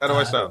How do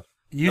I sound?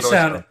 You How do I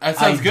sound That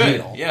sounds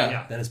ideal. good.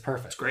 Yeah. That is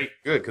perfect. It's great.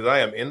 Good, because I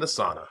am in the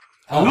sauna.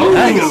 Oh,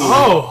 nice.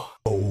 Oh,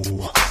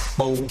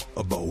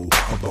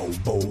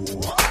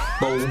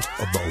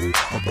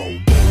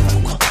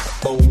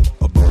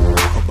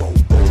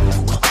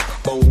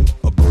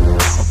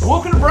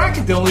 welcome to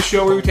Bracket, the only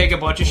show where we take a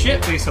bunch of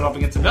shit, face it off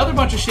against another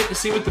bunch of shit to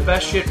see what the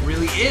best shit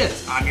really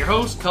is. I'm your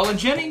host, Cullen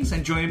Jennings,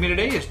 and joining me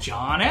today is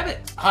John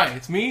Abbott. Hi,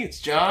 it's me. It's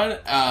John.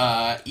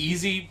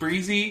 Easy,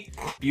 breezy,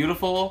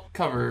 beautiful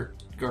cover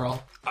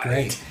girl.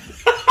 Great.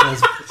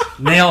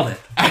 Nailed it.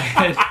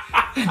 And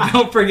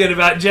don't forget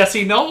about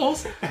Jesse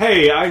Knowles.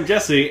 Hey, I'm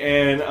Jesse,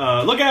 and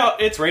look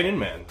out, it's Raining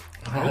Men.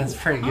 Oh, that's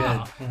pretty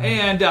good.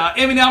 And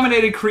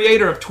Emmy-nominated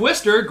creator of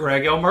Twister,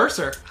 Greg L.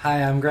 Mercer.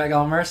 Hi, I'm Greg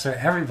L. Mercer.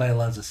 Everybody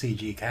loves a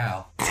CG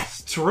cow.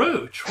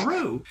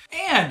 True.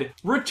 And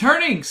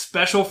returning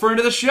special friend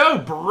of the show,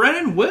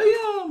 Brennan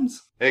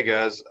Williams. Hey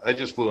guys, I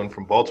just flew in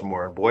from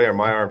Baltimore, and boy, are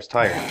my arms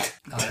tired.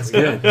 Oh, that's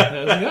good.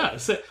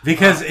 Yes.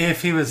 Because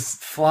if he was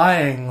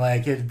flying,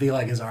 like, it'd be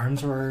like his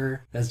arms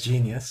were... That's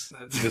genius.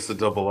 Just a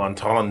double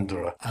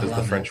entendre, as the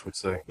love French would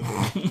say.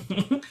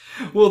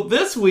 Well,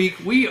 this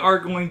week we are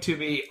going to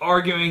be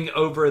arguing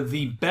over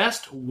the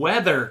best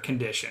weather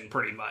condition,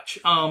 pretty much.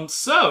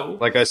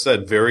 Like I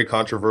said, very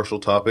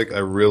controversial topic. I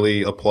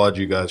really applaud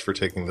you guys for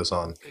taking this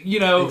on.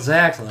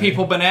 Exactly.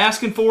 People been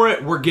asking for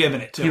it. We're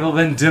giving it to them. People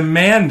have been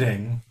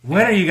demanding.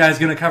 When are you guys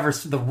going to cover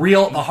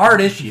the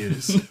hard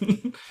issues?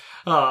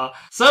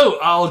 So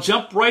I'll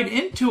jump right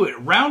into it.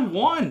 Round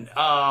one,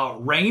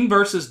 rain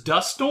versus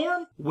dust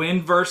storm,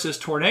 wind versus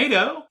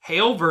tornado,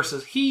 hail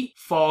versus heat,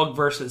 fog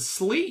versus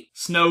sleet,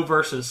 snow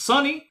versus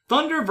sunny,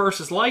 thunder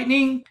versus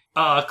lightning,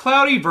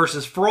 cloudy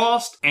versus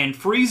frost, and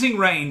freezing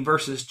rain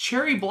versus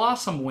cherry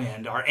blossom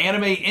wind. Our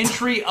anime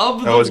entry of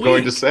the week. I was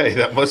going to say,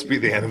 that must be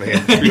the anime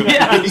entry.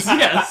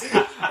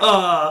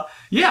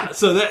 yes.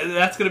 So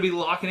that's going to be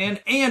locking in.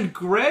 And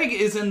Greg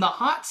is in the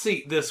hot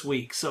seat this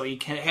week, so he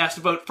has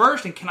to vote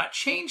first and cannot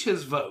change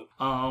his vote.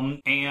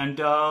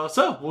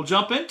 So we'll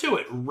jump into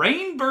it.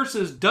 Rain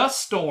versus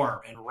dust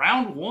storm in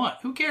round one.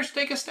 Who cares to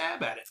take a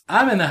stab at it?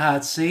 I'm in the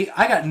hot seat.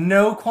 I got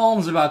no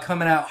qualms about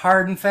coming out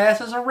hard and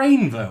fast as a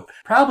rain vote.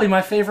 Probably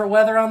my favorite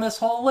weather on this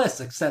whole list,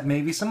 except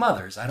maybe some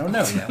others. I don't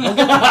know yet. We'll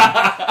get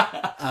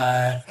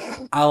there.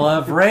 I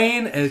love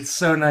rain. It's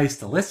so nice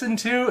to listen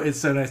to. It's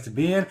so nice to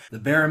be in. The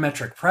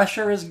barometric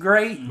pressure is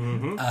great.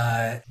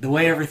 The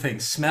way everything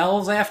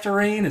smells after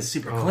rain is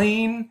super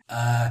clean.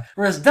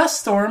 Whereas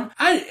dust storm,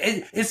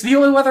 it's the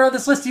only weather on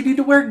this list you need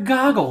to wear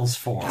goggles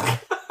for.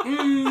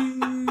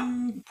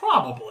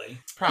 Probably.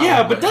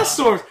 Yeah, but dust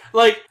storms,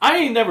 like, I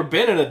ain't never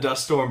been in a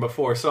dust storm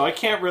before, so I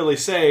can't really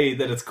say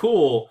that it's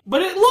cool,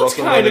 but it looks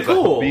kind of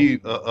cool.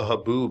 A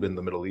haboob in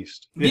the Middle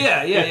East.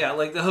 Yeah.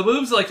 Like, the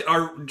haboobs, like,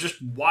 are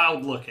just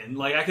wild looking.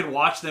 Like, I could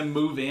watch them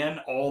move in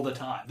all the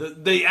time.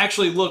 They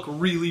actually look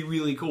really,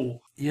 really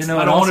cool. You know,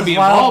 I don't want to be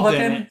wild involved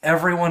in looking? it.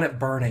 Everyone at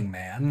Burning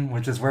Man,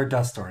 which is where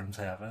dust storms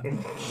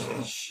happen.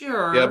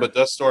 Sure. Yeah, but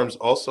dust storms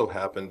also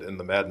happened in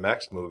the Mad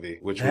Max movie,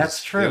 which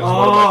That's true.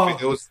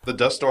 The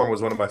dust storm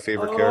was one of my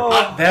favorite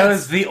characters. That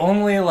was the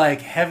only,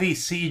 like, heavy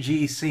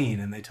CG scene,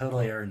 and they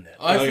totally earned it.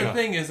 Well, that's the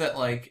thing is that,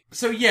 like,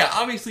 so yeah,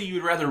 obviously you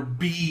would rather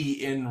be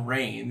in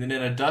rain than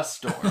in a dust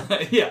storm.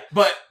 Yeah.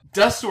 But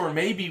dust storm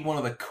may be one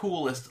of the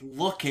coolest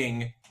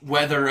looking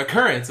weather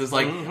occurrences.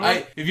 Like,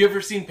 have you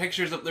ever seen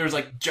pictures of, there's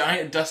like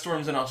giant dust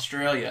storms in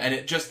Australia, and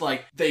it just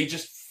like, they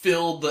just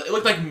filled it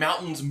looked like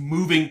mountains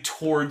moving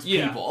towards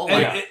people.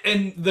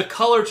 And the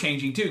color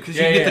changing too, because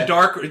you get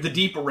the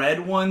deep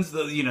red ones,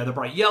 the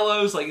bright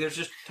yellows. Like, there's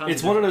just tons.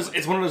 It's one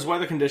of those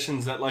weather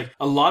conditions that, like,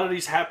 a lot of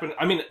these happen.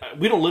 I mean,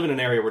 we don't live in an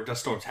area where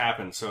dust storms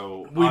happen,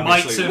 so we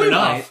might soon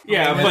enough.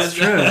 Yeah, That's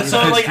but true. so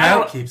like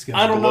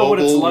I don't know what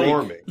it's Global like.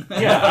 warming.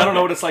 Yeah, I don't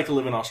know what it's like to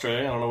live in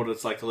Australia. I don't know what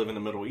it's like to live in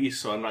the Middle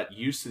East, so I'm not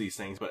used to these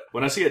things. But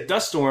when I see a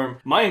dust storm,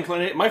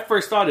 my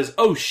first thought is,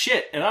 oh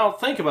shit, and I don't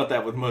think about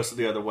that with most of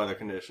the other weather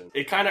conditions.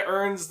 It kind of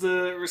earns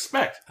the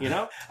respect, you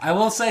know? I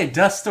will say,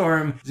 dust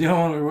storm,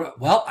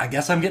 well, I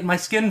guess I'm getting my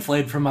skin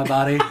flayed from my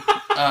body.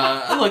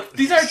 Look,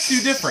 these are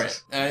two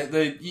different.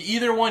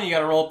 Either one, you got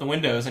to roll up the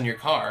windows in your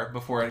car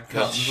before it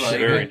comes. That's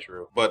very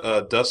true.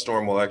 But dust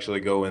storm will actually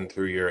go in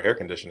through your air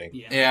conditioning.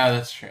 Yeah,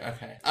 that's true.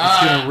 Okay.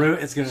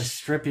 It's gonna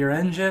strip your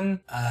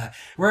engine.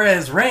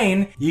 Whereas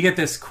rain, you get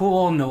this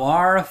cool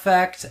noir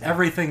effect.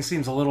 Everything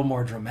seems a little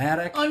more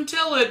dramatic.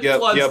 Until it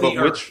floods the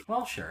earth.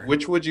 Well, sure.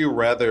 Which would you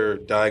rather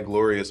die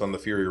glorious on the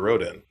Fury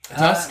Road in?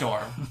 Dust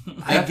storm.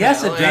 I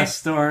guess a dust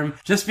storm,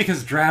 just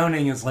because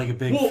drowning is like a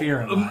big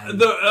fear of mine.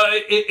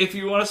 If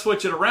you want to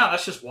switch it around,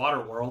 that's just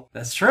Waterworld.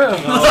 That's true.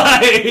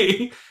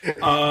 Fair.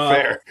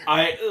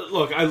 I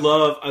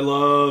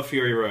love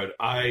Fury Road.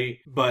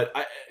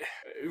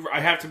 I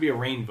have to be a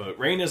rain vote.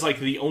 Rain is like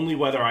the only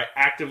weather I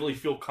actively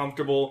feel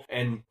comfortable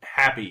and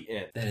happy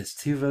in. That is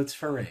 2 votes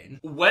for rain.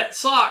 Wet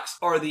socks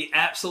are the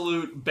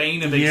absolute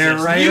bane of You're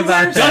existence. right You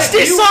about were that.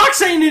 Dusty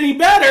socks ain't any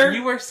better.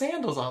 You wear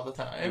sandals all the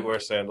time. You wear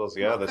sandals,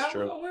 yeah, that's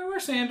true. We wear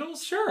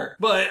sandals, sure.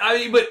 But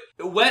but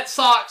wet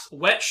socks,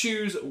 wet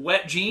shoes,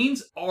 wet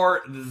jeans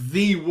are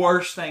the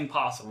worst thing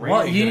possible.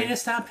 Well, you need to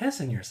stop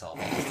pissing yourself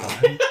all the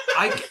time.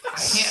 I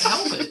can't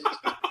help it.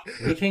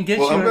 We can get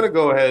Well, you. I'm gonna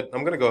go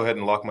ahead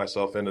and lock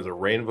myself in as a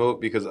rain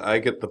vote because I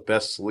get the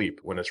best sleep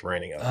when it's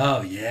raining out.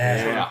 Oh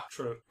yeah. Yeah.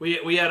 True.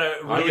 We had a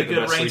I really get the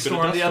good best sleep in a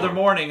rainstorm dust the other storm.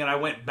 morning, and I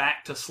went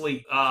back to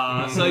sleep.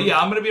 So yeah,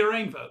 I'm gonna be a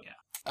rain vote.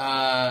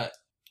 Yeah.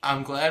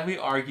 I'm glad we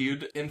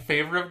argued in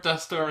favor of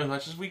dust storm as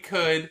much as we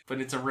could, but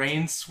it's a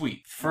rain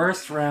sweep.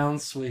 First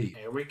round sweep.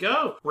 Here we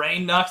go.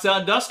 Rain knocks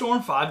out dust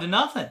storm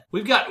 5-0.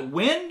 We've got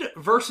wind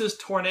versus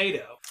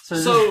tornado. So,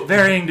 there's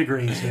varying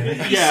degrees here.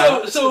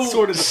 Yeah, So- it's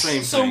sort of the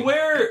same So thing.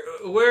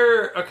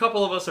 where a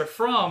couple of us are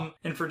from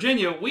in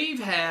Virginia,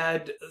 we've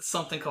had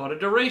something called a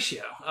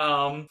derecho.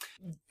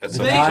 That's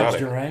The so Dodge exotic.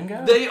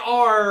 Durango. They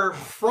are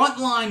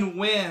frontline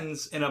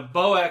winds in a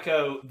bow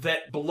echo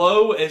that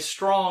blow as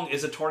strong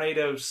as a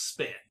tornado's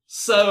spin.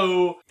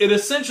 So it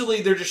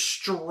essentially they're just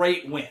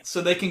straight winds,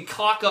 so they can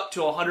cock up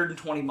to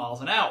 120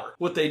 miles an hour.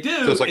 What they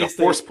do So it's like a is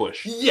force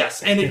push.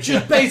 Yes, and it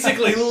just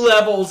basically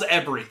levels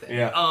everything.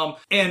 Yeah.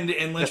 And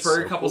in Lynchburg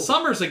so a couple cool.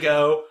 summers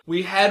ago,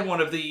 we had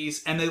one of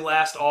these, and they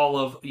last all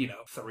of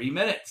 3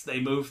 minutes. They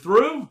move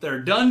through,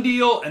 they're done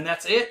deal, and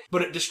that's it.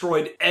 But it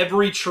destroyed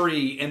every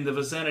tree in the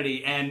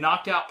vicinity and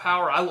knocked out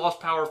power. I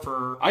lost power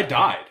for I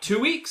died. 2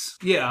 weeks.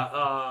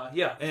 Yeah,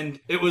 and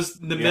it was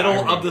the Yeah, I middle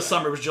remember of the that.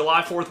 summer. It was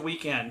July 4th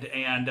weekend,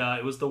 and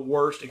it was the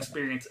worst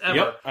experience ever.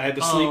 Yep, I had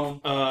to sleep.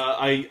 Um,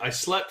 I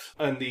slept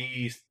on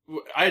the.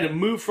 I had to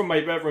move from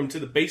my bedroom to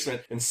the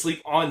basement and sleep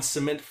on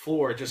cement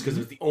floor just because it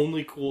was the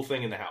only cool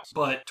thing in the house.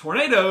 But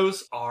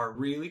tornadoes are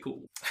really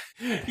cool.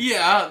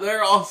 Yeah,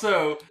 they're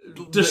also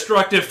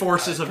Destructive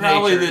forces of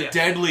probably nature. the yeah.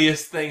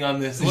 deadliest thing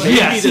on this list.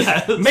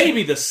 Yes.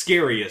 Maybe the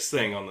scariest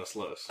thing on this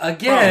list.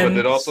 Again, But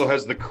it also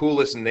has the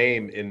coolest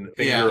name in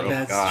Finger Yeah, of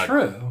that's God.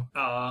 true.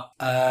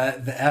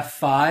 The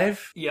F5.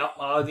 Yeah,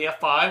 the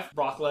F5,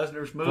 Brock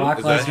Lesnar's move. Brock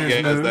Is that, Lesnar's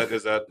yeah, move.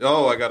 is that?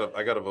 Oh, I got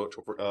to vote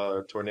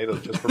for tornado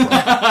just for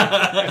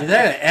Brock. Is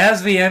that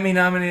as the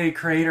Emmy-nominated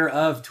creator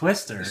of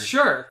Twister?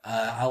 Sure.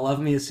 I love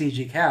me a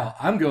CG cow.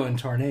 I'm going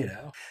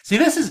tornado. See,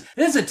 this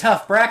is a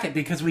tough bracket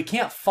because we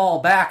can't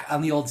fall back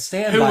on the old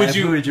standby. Who would of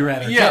you- who would you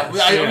rather? Yeah,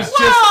 kiss.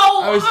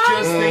 I was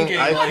just thinking.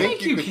 I like,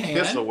 think you you could can.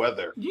 kiss the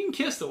weather. You can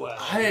kiss the weather.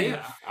 I-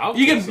 I'll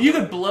you kiss could you the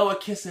could blow a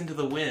kiss into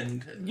the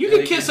wind. You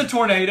can kiss a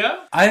tornado.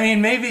 I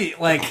mean, maybe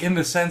like in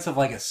the sense of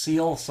like a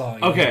Seal song, you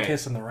know, Okay.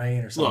 Kiss in the Rain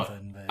or Look,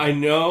 something. but... I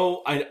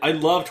know, I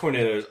love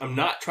tornadoes. I'm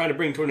not trying to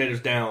bring tornadoes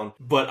down,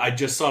 but I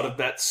just thought of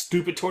that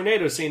stupid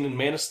tornado scene in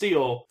Man of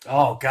Steel,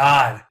 Oh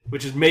God,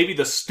 which is maybe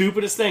the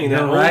stupidest thing in that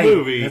you're whole right.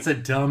 movie. That's a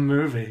dumb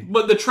movie.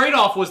 But the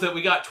trade-off was that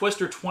we got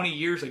Twister 20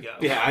 years ago.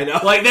 Yeah, I know.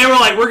 Like, they were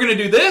like, we're going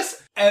to do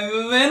this, and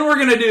then we're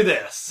going to do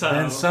this. So.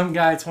 And some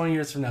guy 20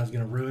 years from now is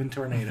going to ruin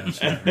tornadoes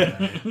for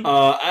everybody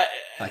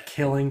by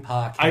killing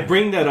Pac. I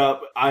bring that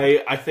up.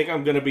 I think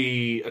I'm going to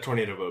be a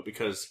tornado vote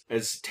because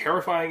as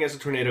terrifying as a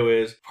tornado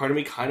is, part of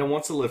me kind of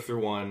wants to live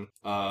through one.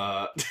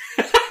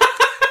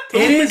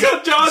 It is Look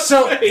at John's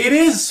so. face. It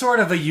is sort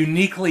of a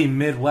uniquely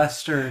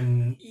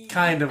Midwestern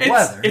kind of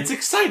weather. It's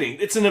exciting.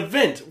 It's an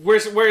event.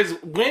 Whereas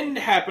wind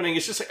happening,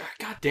 it's just like,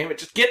 God damn it,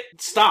 just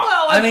stop.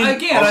 Well, I mean,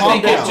 again, I Calm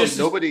think down. it's just...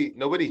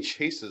 Nobody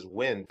chases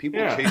wind. People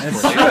Yeah. chase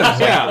That's tornadoes.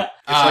 true. Yeah.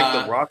 It's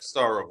like the rock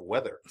star of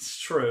weather. It's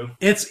true.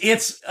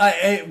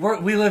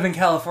 We live in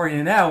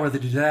California now, where the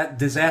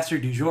disaster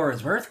du jour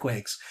is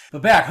earthquakes.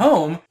 But back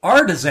home,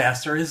 our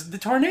disaster is the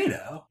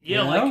tornado.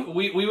 Yeah, you know? like,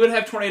 we would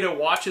have tornado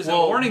watches and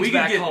Well, warnings we could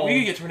back get home. we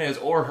could get tornadoes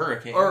or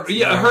hurricanes. Or,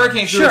 yeah,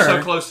 hurricanes Sure. are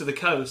so close to the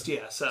coast,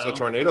 yeah, so... So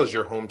tornado's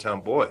your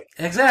hometown boy.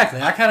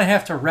 Exactly. I kind of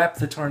have to rep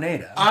the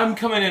tornado. I'm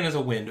coming in as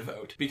a wind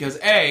vote because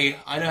A,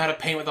 I know how to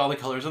paint with all the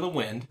colors of the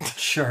wind,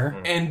 Sure.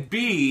 and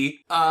B,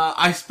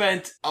 I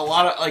spent a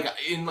lot of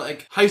in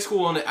high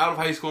school and out of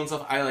high school and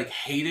stuff. I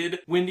hated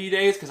windy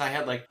days because I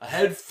had a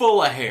head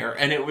full of hair,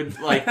 and it would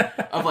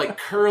of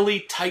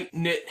curly, tight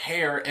knit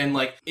hair, and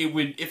it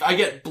would if I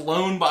get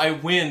blown by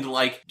wind,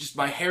 just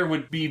my hair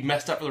would be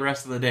messed up for the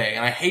rest of the day,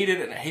 and I hated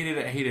it, and I hated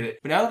it, I hated it.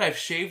 But now that I've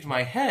shaved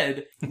my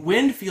head,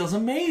 wind feels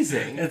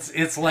amazing.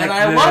 It's like And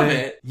I love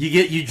it.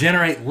 You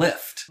generate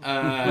lift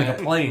like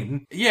a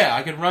plane. Yeah,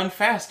 I could run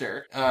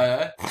faster.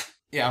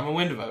 Yeah, I'm a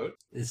wind vote.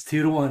 It's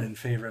 2-1 in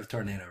favor of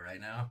tornado right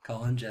now.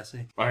 Colin,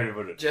 Jesse, I already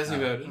voted. Jesse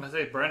voted. I'm going to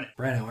say Brennan.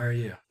 Brandon, where are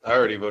you? I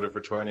already voted for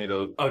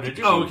tornado. Oh, did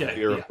you? Oh, okay.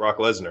 Fear Yeah. of Brock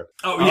Lesnar.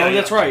 Oh, Oh,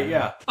 that's right,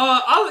 yeah.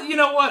 You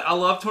know what? I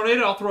love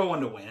tornado. I'll throw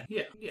one to win.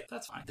 Yeah,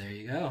 that's fine. There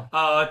you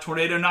go.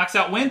 Tornado knocks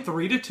out wind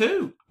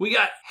 3-2. We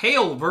got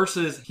hail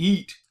versus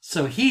heat.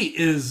 So heat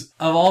is,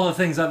 of all the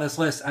things on this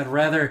list, I'd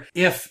rather,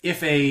 if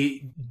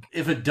a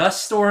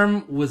dust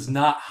storm was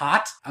not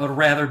hot, I would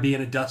rather be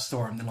in a dust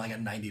storm than like a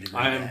 90-degree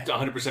I am day.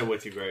 100%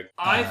 with you, Greg.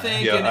 I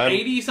think yeah, an I'm-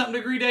 80-something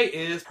degree day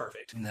is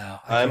perfect. No.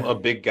 I'm a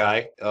big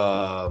guy.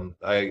 I'm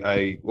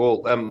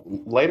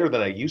lighter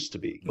than I used to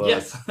be, but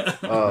Yes.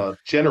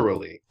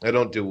 generally I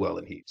don't do well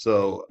in heat.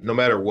 So no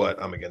matter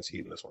what, I'm against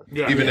heat in this one.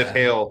 Yeah. Even if Yeah.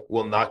 hail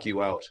will knock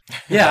you out.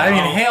 Yeah, I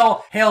mean,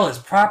 hail is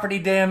property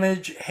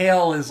damage.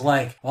 Hail is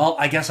like, well,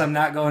 I guess I'm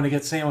not going to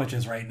get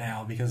sandwiches right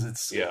now because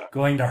it's Yeah.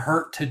 going to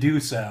hurt to do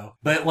so.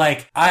 But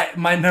like,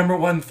 my number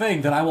one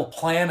thing that I will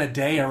plan a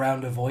day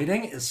around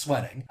avoiding is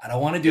sweating. I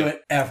don't want to do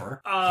it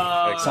ever.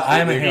 So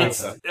I'm a hail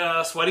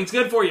vote. Sweating's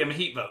good for you. I'm a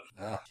heat vote.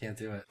 Oh, can't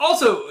do it.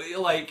 Also,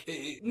 like,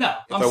 no,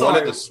 If I'm I sorry.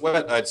 wanted to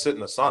sweat, I'd sit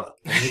in a sauna.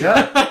 There you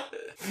go.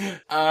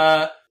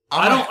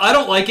 I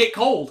don't like it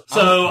cold,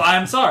 so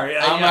I'm sorry.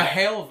 I'm a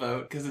hail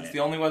vote because it's the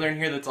only weather in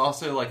here that's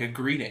also like a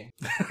greeting.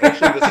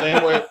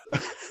 Actually,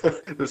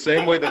 the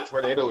same way that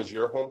Tornado is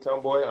your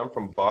hometown boy, I'm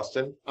from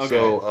Boston. Okay.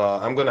 So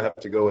I'm gonna have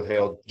to go with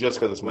hail just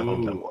because it's my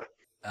hometown boy.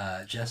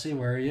 Jesse,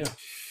 where are you?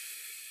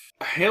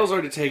 Hale's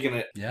already taken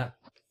it. Yeah.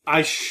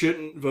 I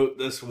shouldn't vote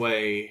this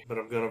way, but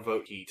I'm gonna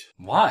vote heat.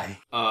 Why?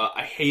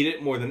 I hate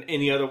it more than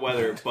any other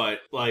weather, but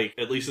like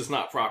at least it's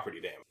not property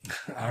damage.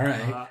 All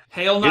right.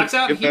 Hail knocks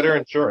out Get heat. better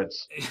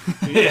insurance.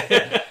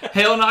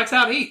 Hail knocks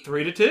out heat.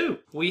 3-2.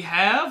 We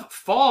have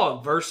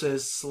fog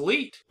versus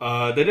sleet.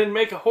 They didn't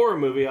make a horror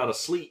movie out of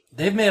sleet.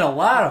 They've made a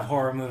lot of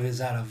horror movies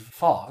out of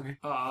fog.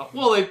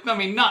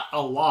 Not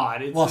a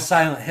lot. It's Well, just-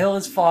 Silent Hill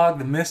is fog.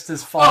 The Mist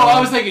is fog. Oh, I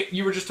was thinking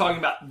you were just talking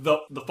about the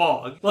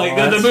fog, like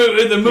Oh, the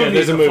movie. The movie Yeah,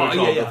 there's is a the movie fog.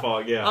 called Yeah, The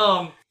Fog. Yeah.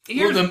 Well,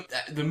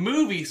 The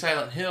movie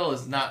Silent Hill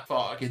is not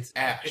fog; it's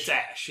ash. it's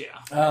ash. Yeah.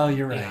 Oh,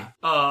 you're right.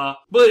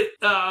 But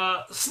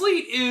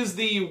sleet is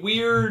the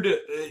weird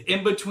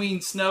in between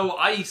snow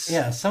ice.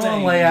 Yeah, someone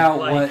thing. lay out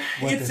Like,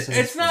 what It's this is.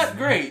 it's for not me.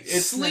 great.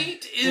 It's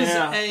Sleet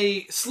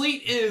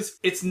is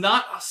it's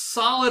not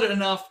solid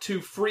enough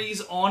to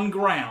freeze on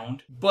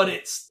ground, but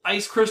it's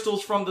ice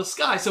crystals from the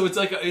sky. So it's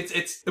like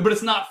but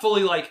it's not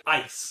fully like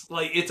ice.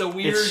 Like it's a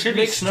weird It's shitty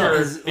mixture. snow.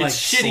 Is it, like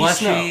It's shitty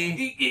slushy?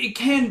 snow. It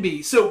can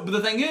be. So but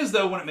the thing is,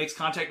 though, when it makes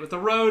contact with the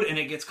road and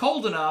it gets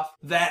cold enough,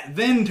 that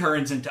then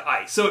turns into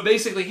ice. So it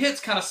basically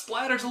hits, kind of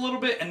splatters a little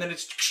bit, and then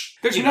it's.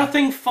 There's you know.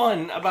 nothing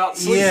fun about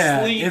sleet.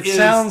 Yeah, Sleet it is-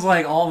 sounds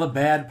like all the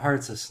bad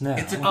parts of snow.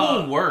 It's a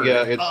cool word.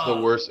 Yeah, it's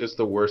the worst. It's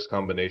the worst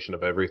combination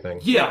of everything.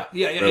 Yeah.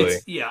 Really?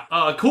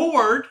 Cool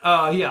word.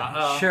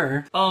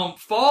 Sure.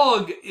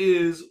 Fog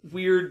is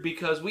weird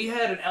because we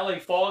had an LA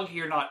fog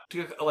here not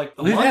like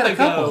a We've month had a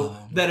couple ago of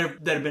them.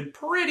 that have been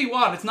pretty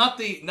wild. It's not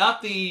the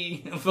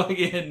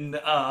fucking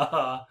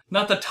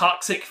not the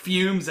toxic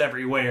fumes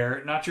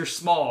everywhere, not your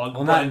smog.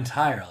 Well, but- not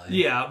entirely.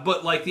 yeah,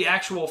 but like the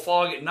actual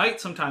fog at night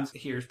sometimes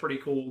here is pretty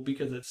cool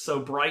because it's so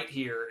bright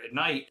here at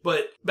night.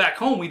 But back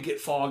home we'd get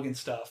fog and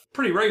stuff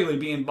pretty regularly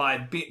being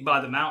by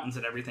the mountains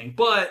and everything.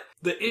 But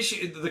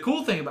the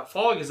cool thing about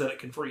fog is that it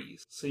can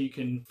freeze. So you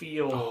can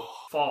feel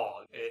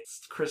fog.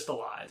 It's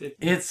crystallized.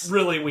 It's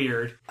really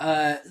weird.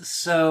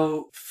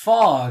 So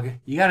fog.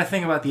 You got to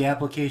think about the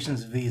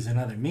applications of these in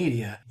other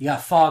media. You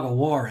got fog of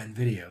war in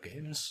video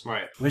games,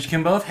 Right. which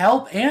can both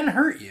help and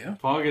hurt you.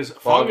 Fog is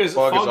Fog is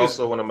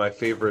also one of my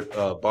favorite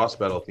boss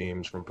battle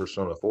themes from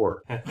Persona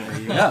 4. There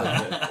you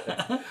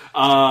go.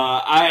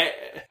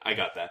 I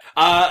got that.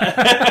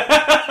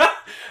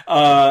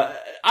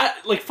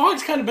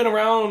 Fog's kind of been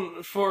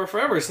around for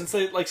forever since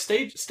they like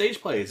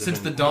stage plays have Since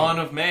the been- dawn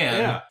of man,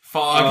 Yeah.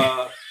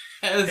 fog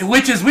has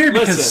Which is weird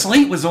because Listen.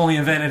 sleet was only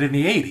invented in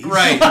the 80s.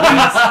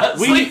 right.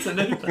 Sleet's a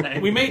new thing.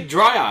 We made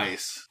dry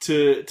ice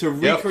to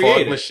Yeah, recreate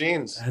fog it.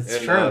 machines. That's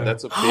And, true.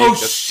 That's a big. Oh,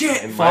 that's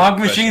shit! in my Fog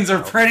profession machines are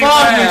now. pretty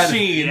Fog rad.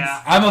 machines.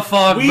 Yeah. I'm a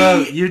fog We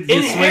boat. You swayed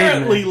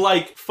inherently me.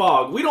 like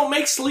fog. We don't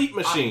make sleet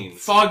machines.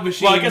 Fog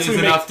machine Well, I guess is we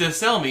make- enough to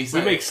sell me. we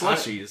something. make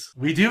slushies.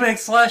 We do make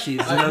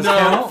slushies. Do those No,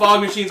 count?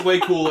 fog machine's way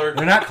cooler.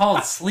 They're not called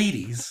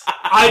sleeties.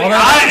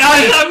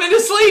 I'm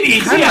into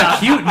Sleeties. Kind of Yeah. a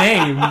cute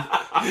name.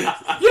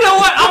 You know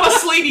what? I'm a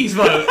Sleeties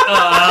vote.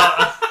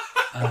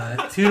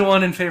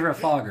 2-1 in favor of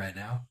fog right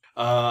now.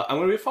 I'm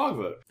gonna be a fog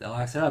vote. That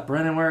locks it up.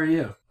 Brennan, where are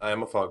you? I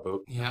am a fog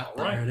boat. Yeah.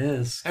 There it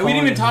is. And we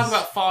didn't even talk Coins.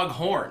 about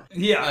Foghorn.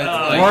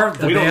 Yeah. Or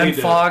the We don't band need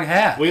to- Fog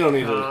Hat. We don't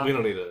need to. We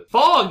don't need to.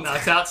 Fog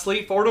knocks out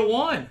Sleet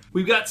 4-1.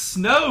 We've got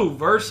Snow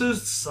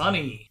versus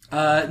Sunny.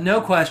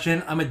 No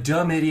question. I'm a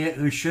dumb idiot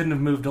who shouldn't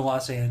have moved to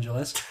Los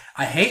Angeles.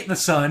 I hate the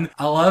sun.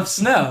 I love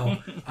snow.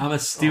 I'm a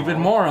stupid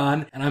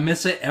moron, and I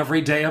miss it every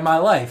day of my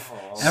life.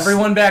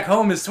 Everyone back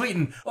home is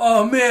tweeting,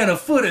 "Oh man, a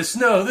foot of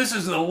snow. This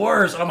is the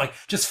worst." And I'm like,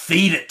 just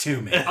feed it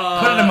to me. Put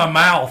it in my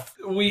mouth.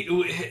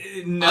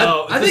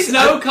 No. I the think-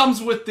 snow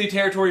comes with the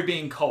territory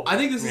being cold. I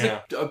think this is Yeah.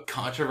 a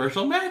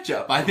controversial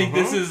matchup. I think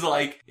this is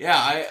like,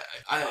 yeah,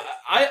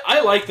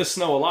 I like the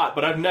snow a lot,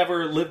 but I've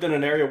never lived in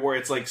an area where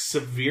it's like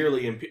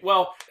severely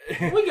well,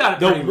 We got it.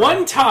 the pretty one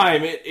rough.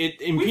 time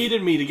it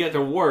impeded me to get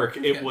to work,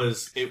 it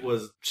was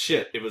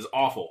shit. It was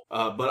awful.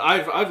 But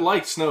I've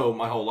liked snow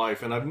my whole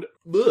life, and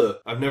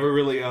I've never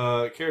really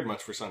cared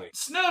much for sunny.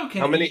 Snow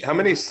can. How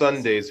many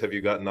Sundays have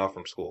you gotten off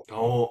from school?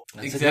 Oh,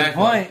 That's a good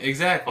point.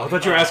 Exactly. I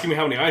thought you were asking me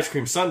how many ice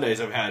cream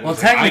sundaes I've had. Well,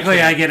 It's like, technically,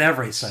 can't- I get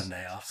every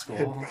Sunday off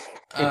school.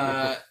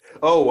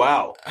 Oh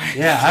wow!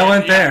 Yeah, I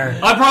went there.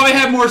 I probably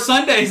have more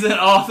Sundays than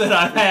off than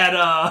I've had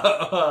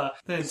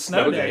than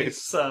snow Snow days.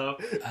 days. So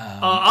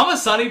I'm a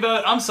sunny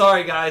vote. I'm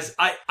sorry, guys.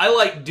 I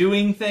like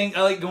doing things.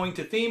 I like going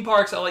to theme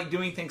parks. I like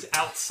doing things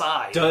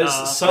outside.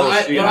 Does sun?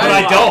 But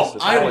I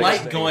don't. I like like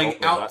staying going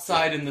open, not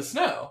outside in the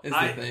snow. Is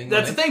the thing.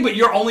 That's the thing. But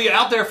you're only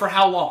out there for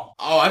how long?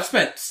 Oh, I've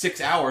spent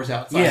 6 hours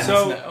outside Yeah. in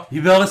So- the snow.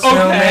 You build a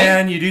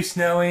snowman, you do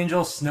snow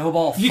angels,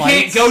 snowball You fights.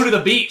 can't go to the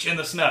beach in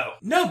the snow.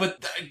 No,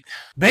 but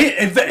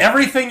If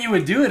everything you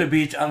would do at a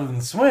beach other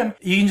than swim,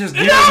 you can just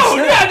do in the No,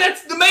 snow. yeah,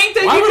 that's the main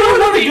thing Why you would do I at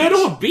want the to beach.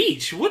 go to a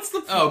beach? What's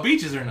the?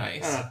 beaches are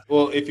nice.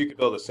 Well, if you could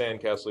build a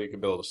sand castle, you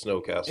could build a snow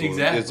castle.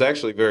 Exactly. It's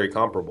actually very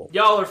comparable.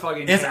 Y'all are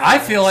fucking. I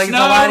feel like Snow-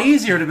 it's a lot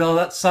easier to build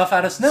that stuff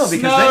out of snow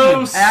because then Snow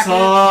you pack it.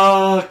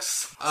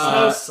 sucks. Snow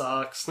Uh,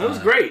 sucks. That was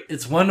great.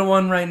 It's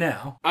 1-to-1 right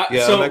now.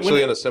 Yeah, so I'm actually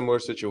when- in a similar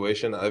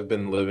situation. I've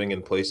been living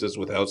in places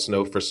without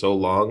snow for so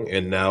long,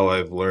 and now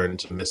I've learned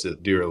to miss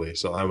it dearly.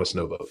 So I'm a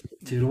snow vote.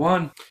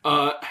 2-to-1.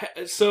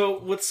 So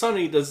with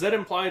sunny, does that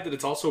imply that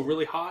it's also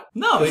really hot?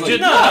 No, it's like-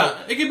 just No,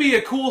 it could be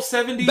a cool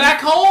 70.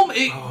 back home.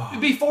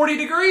 It'd be 40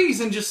 degrees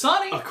and just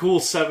sunny. A cool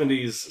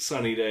 70s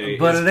sunny day,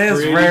 But it is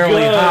pretty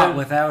rarely good. hot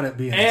without it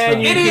being And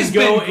sunny. you It can has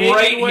go been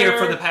great anywhere, here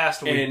for the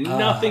past week. and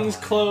nothing's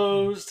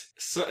closed,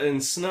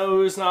 and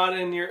snow's not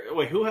in your.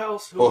 Wait, who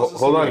else? Who Well, else is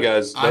hold on, in-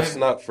 guys. Let's I've-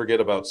 not forget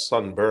about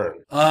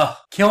sunburn.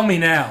 Kill me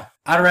now.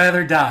 I'd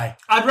rather die.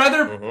 I'd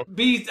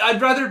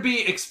rather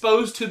be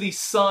exposed to the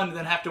sun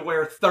than have to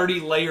wear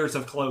 30 layers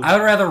of clothing. I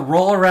would rather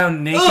roll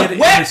around naked in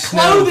wet the snow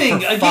clothing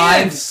for again.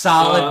 5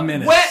 solid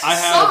minutes. Wet I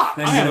socks.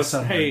 Then I get have a a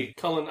sunburn. hey,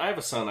 Cullen. I have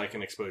a son I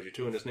can expose you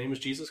to, and his name is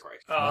Jesus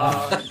Christ.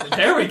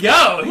 There we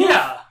go.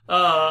 Yeah.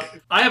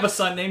 I have a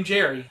son named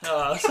Jerry.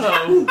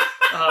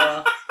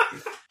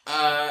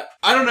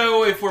 I don't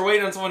know if we're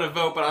waiting on someone to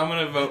vote, but I'm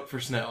going to vote for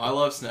snow. I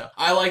love snow.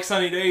 I like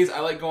sunny days. I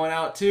like going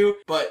out too,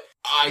 but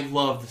I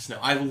love the snow.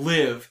 I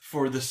live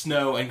for the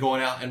snow and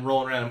going out and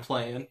rolling around and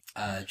playing.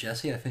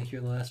 Jesse, I think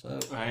you're the last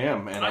vote. I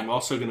am, and I'm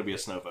also going to be a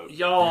snow vote.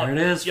 Y'all, There it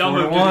is, y'all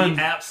moved to 4-1.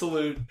 the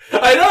absolute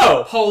I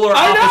know. polar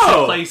I opposite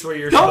know. place where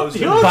you're Don't- supposed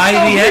to don't- be. By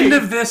tell the me. end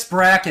of this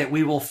bracket,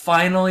 we will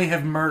finally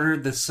have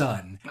murdered the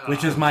sun,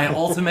 which is my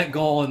ultimate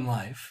goal in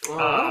life.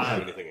 I don't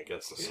have anything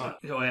against the sun.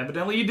 Well,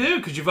 evidently you do,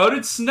 because you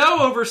voted snow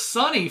over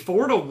sunny,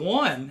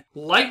 4-1.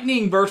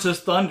 Lightning versus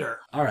thunder.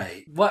 All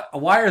right.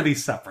 Why are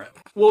these separate?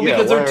 Well, Yeah,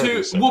 because why they're are two.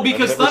 these separate? Well,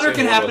 because I've never thunder seen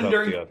can one happen without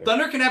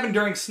the other.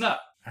 during snow.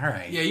 All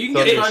right. Yeah, you can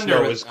Thunder get thunder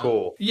snow with is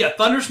cool. Yeah,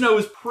 thunder snow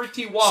is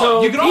pretty wild.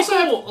 So you can also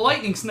people- have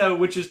lightning snow,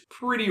 which is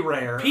pretty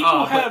rare.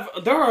 People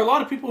but- there are a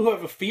lot of people who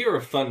have a fear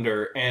of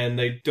thunder, and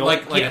they don't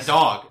Like Yes. a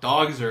dog.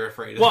 Dogs are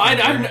afraid of Well,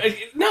 thunder.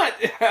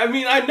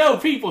 I know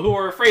people who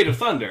are afraid of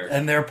thunder,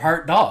 And they're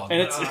part dog.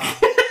 and it's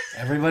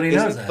Everybody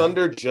knows Isn't that.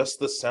 thunder just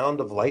the sound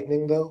of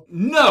lightning, though?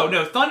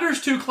 No,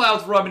 thunder's two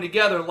clouds rubbing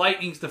together.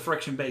 Lightning's the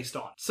friction based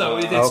on. So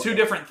it's okay. two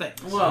different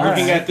things. Well,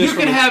 looking at this. You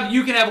can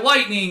have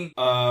lightning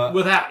have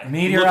without it.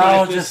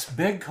 Meteorologist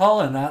Big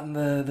Cullen not in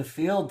the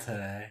field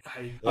today.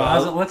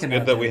 How's it looking? Good out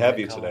that there, we have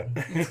Big you today.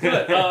 Cullen? It's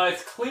good.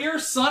 It's clear,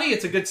 sunny.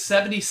 It's a good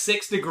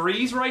 76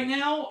 degrees right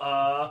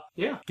now.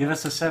 Yeah. Give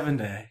us a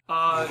 7-day.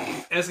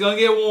 It's gonna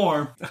get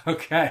warm.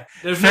 Okay.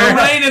 There's Fair no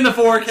enough. rain in the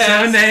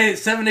forecast.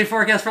 7-day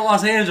forecast for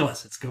Los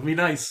Angeles. It's gonna be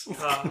nice.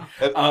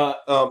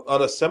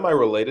 On a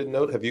semi-related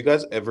note, have you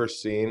guys ever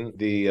seen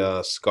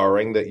the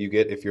scarring that you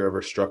get if you're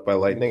ever struck by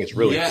lightning? It's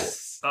really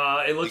yes.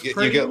 It looks You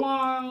pretty get-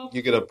 wild. cool.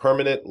 You get a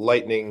permanent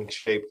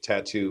lightning-shaped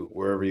tattoo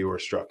wherever you were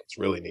struck. It's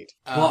really neat.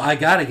 Well, I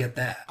gotta get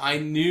that. I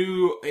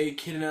knew a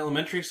kid in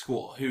elementary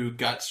school who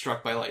got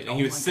struck by lightning. Oh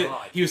He was my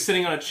God. he was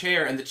sitting on a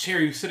chair, and the chair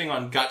he was sitting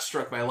on got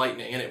struck by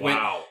lightning, and it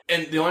Wow.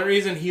 went. And the only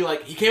reason he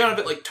came out of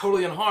it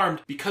totally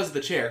unharmed because of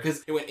the chair,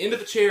 because it went into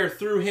the chair,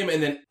 through him,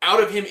 and then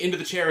out of him into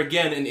the chair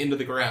again and into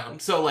the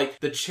ground. So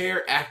the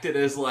chair acted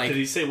as Did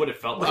he say what it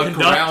felt a like?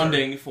 conductor.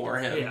 grounding for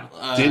him.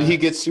 Yeah. Did he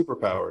get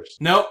superpowers?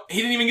 No, he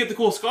didn't even get the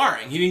cool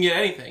scarring. He didn't get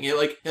anything.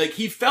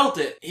 He felt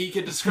it. He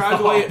could describe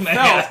the way Oh, it man.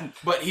 felt,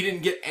 but he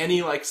didn't get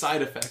any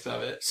side effects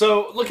of it.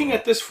 So, looking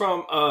at this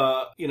from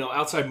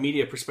outside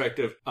media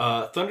perspective,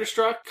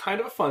 Thunderstruck, kind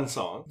of a fun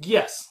song.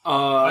 Yes.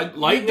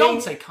 Lightning.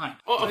 Don't say kind.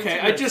 Oh, okay,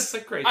 It's a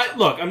great song.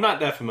 look. I'm not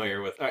that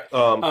familiar with. All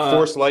right.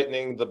 Force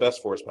lightning, the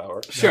best force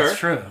power. Sure. That's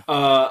true.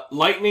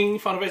 Lightning,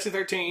 Final Fantasy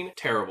 13,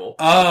 terrible.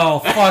 Oh,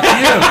 fuck you.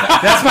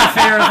 That's my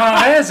favorite Final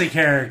Fantasy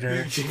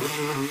character.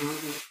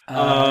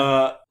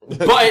 But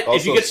if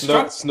Also, you get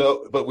struck,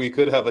 snow, but we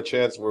could have a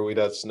chance where we'd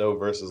have snow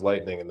versus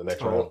lightning in the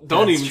next round.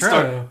 don't That's even true.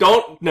 start.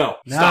 Don't Now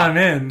stop. I'm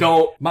in.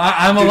 Don't.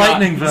 I'm a do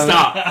lightning not, vote.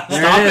 Stop.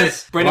 There Stop it it,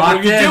 is. Brandon. What are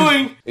Locked you in.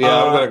 doing?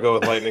 Yeah, I'm gonna go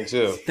with lightning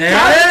too. There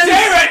God it is.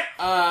 damn it!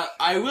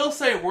 I will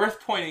say, worth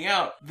pointing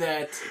out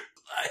that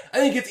I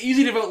think it's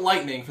easy to vote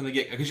lightning from the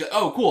get-go because you're like,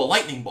 oh, cool, a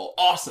lightning bolt,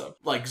 awesome.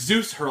 Like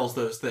Zeus hurls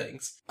those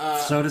things.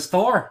 So does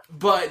Thor.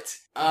 But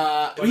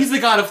he's the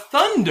god of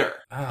thunder.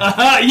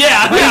 But he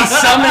Yeah.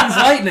 summons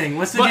lightning.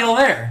 What's the But- deal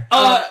there?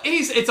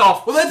 It's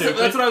all Well, that's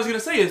stupid. what I was gonna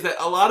say is that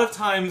a lot of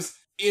times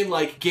in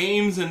like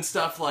games and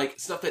stuff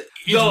that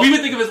No. we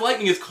would think of as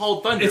lightning is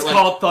called thunder. It's Like,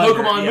 called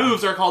thunder, Pokemon yeah.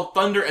 moves are called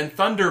thunder and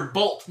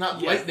thunderbolt,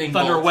 not lightning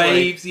Thunder bolts.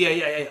 waves. Yeah.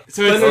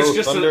 So it's Thunder's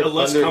just a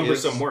less thunder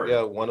cumbersome is- word.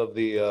 Yeah, one of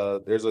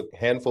the there's a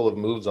handful of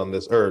moves on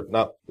this, or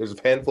not. There's a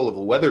handful of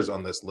weathers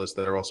on this list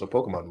that are also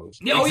Pokemon moves.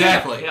 Yeah, oh,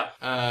 exactly.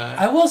 Yeah.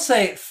 I will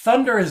say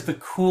thunder is the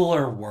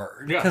cooler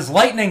word Yeah. because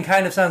lightning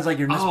kind of sounds like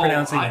you're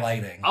mispronouncing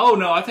lighting. Oh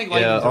no, I think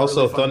lightning. Yeah, is a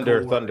also really fun, cool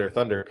word.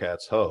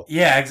 Thundercats. Ho.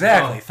 Yeah,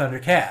 exactly.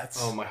 Thundercats.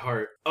 Oh my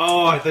heart.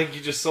 Oh, I think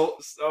you just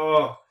sold.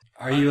 Oh,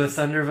 Are you a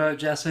thunder vote,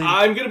 Jesse?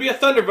 I'm gonna be a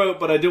Thunderbolt,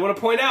 but I do want to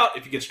point out: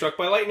 if you get struck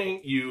by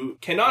lightning, you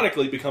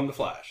canonically become the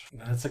Flash.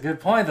 That's a good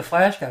point. The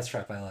Flash got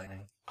struck by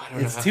lightning. I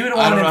don't It's know 2 to I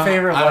 1 don't in know-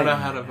 favor of I don't know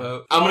lightning. how to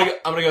vote. I'm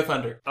gonna go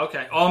thunder.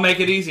 Okay, I'll make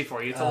it easy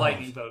for you. It's a Oh.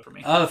 lightning vote for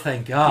me. Oh,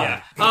 thank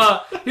God. Yeah.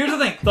 Here's the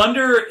thing: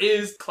 thunder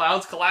is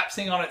clouds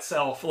collapsing on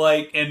itself,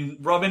 like and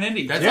rubbing into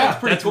each That other. sounds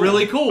pretty That's cool.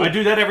 really cool. I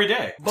do that every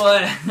day.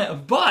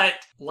 but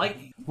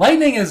lightning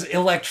Lightning is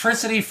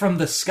electricity from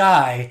the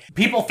sky.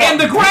 People thought and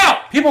the ground.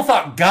 People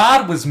thought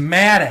God was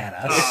mad at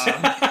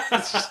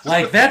us.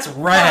 Like that's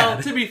Well,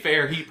 rad. to be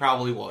fair, he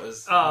probably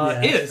was.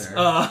 Yeah, Is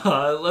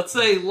fair. let's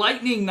say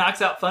lightning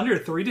knocks out thunder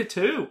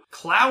 3-2.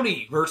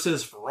 Cloudy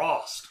versus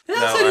frost.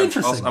 That's an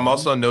interesting. I'm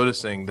also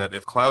noticing that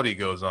if Cloudy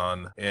goes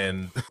on,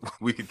 and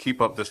we could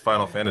keep up this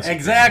Final Fantasy. thing.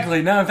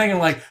 Exactly. Now I'm thinking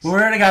like we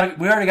already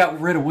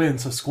got rid of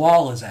wind, so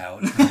Squall is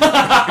out.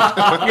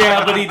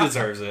 Yeah, but he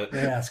deserves it.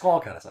 Yeah, Squall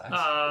kind of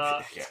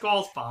sucks.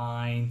 Skull's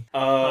fine.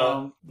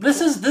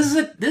 This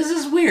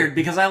is weird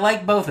because I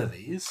like both of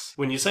these.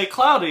 When you say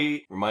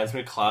cloudy, reminds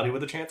me of Cloudy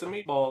with a Chance of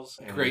Meatballs.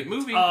 And Great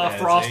movie.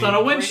 Frost on a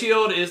great-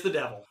 windshield is the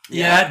devil.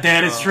 Yeah,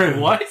 that is true.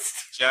 What?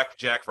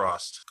 Jack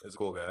Frost is a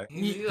cool guy.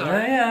 Yeah, He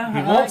I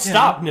won't like him.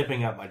 stop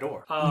nipping at my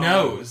door.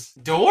 Nose.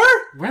 Door?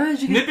 Where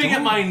did you get Nipping at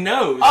going? my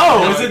nose.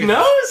 Oh, is it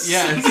nose?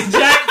 Yes.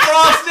 Jack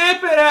Frost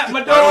nipping at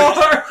my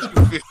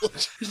door.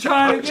 He's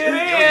trying to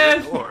get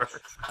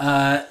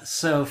in.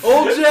 So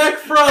Old Jack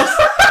Frost.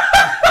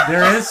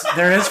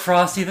 there is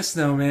Frosty the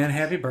Snowman.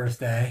 Happy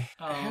birthday!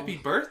 Happy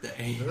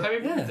birthday. Happy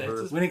Yeah,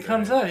 birthday. when he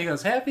comes out, he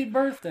goes, "Happy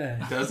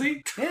birthay!" Does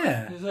he?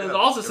 Yeah, It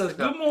also says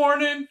good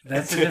morning.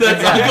 that's a That's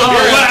different like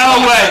guy. Oh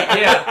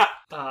wait, yeah.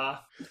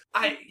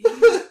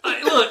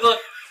 Look.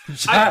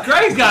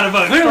 Greg's got a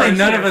vote. Clearly, first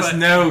none here, of us but-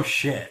 know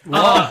shit. We're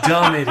all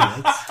dumb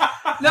idiots.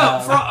 No,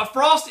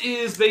 frost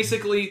is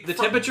basically the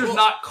temperature's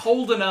not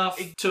cold enough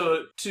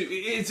to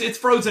it's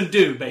frozen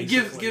dew It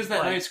basically. gives that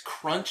Like, nice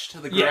crunch to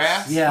the Yes.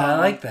 grass. Yeah, I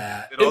like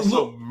that. It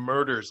also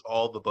murders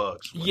all the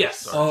bugs. when it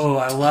Yes. starts. Oh,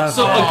 I love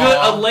So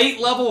that.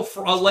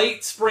 a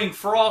late spring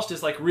frost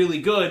is like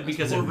really good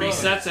because it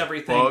resets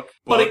everything,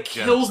 but it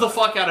kills the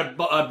fuck out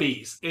of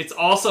bees. It's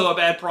also a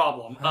bad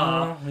problem.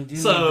 We do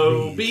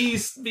So need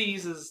bees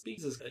is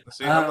good.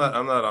 See,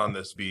 I'm not on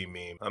this bee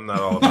meme. I'm not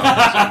all about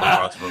this on the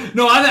crossroads.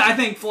 No, I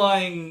think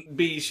flying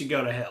bees should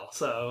go to hell.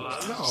 So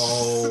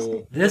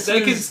Oh. This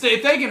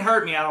if they can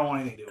hurt me, I don't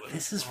want anything to do with it.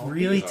 This is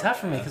really tough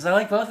for me because I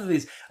like both of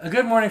these. A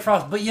good morning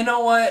frost, but you know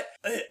what?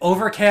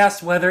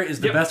 Overcast weather is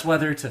the Yep. best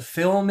weather to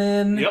film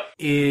in. Yep.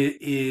 It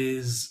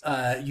is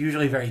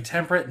usually very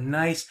temperate and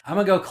nice. I'm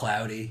gonna go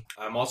cloudy.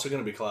 I'm also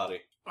going to be cloudy.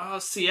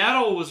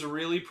 Seattle was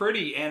really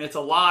pretty, and it's a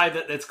lie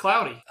that it's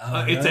cloudy.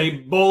 Oh, It's really? a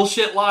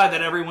bullshit lie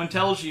that everyone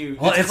tells you.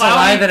 Well, it's a cloudy.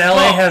 lie that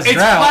LA has it's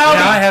drought. Cloudy.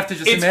 Now I have to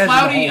just it's imagine the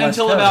cloudy whole West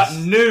until Coast.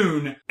 about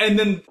noon, and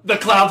then the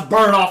clouds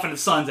burn off and the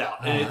sun's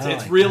out. And Oh, it's I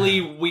it's like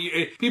really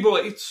weird. People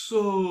are like, it's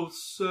so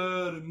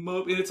sad and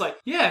mopey. And it's like,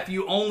 yeah, if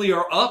you only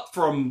are up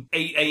from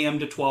 8 a.m.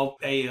 to 12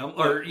 a.m.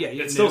 or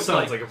It still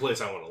sounds like a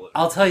place I want to live.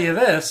 I'll tell you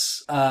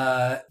this: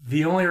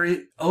 the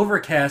only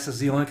overcast is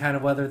the only kind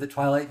of weather that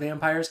Twilight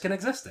vampires can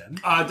exist in.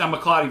 I'm a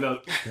cloudy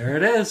vote. There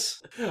it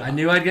is. I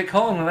knew I'd get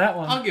Colin with that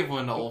one. I'll give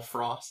one to Old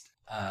Frost.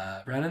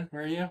 Brennan,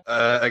 where are you?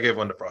 I gave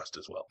one to Frost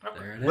as well.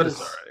 There it is. But it's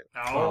all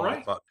right. All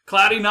right. Fuck.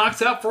 Cloudy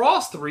knocks out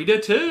Frost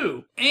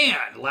 3-2.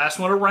 And last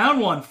one of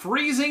round one,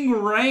 Freezing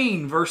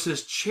Rain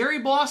versus Cherry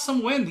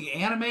Blossom Wind, the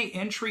anime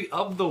entry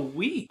of the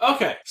week.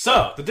 Okay,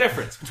 so the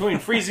difference between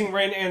freezing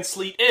rain and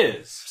sleet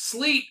is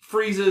Sleet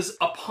freezes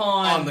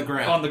On the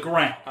ground. On the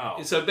ground.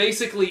 Oh. So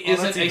basically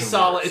that's isn't a even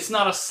solid, worse. it's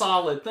not a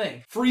solid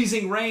thing.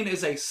 Freezing rain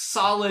is a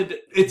solid,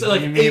 it's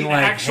like You mean an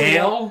like actual.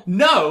 hail?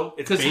 No,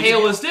 It's because baby hail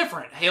hail? is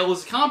different. Hail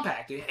is compact.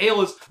 compact.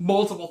 Hail is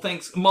multiple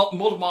things,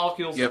 multiple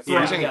molecules Yeah,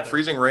 thrown together.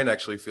 freezing rain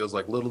actually feels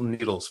like little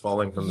needles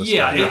falling from the sky.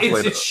 Yeah, I've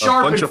played it's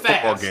sharp a bunch and of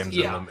football fast. games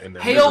Yeah. in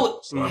them.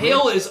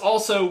 Hail is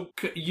also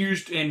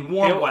used in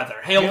warm weather.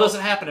 Hail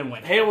doesn't happen in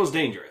winter. Hail is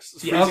dangerous.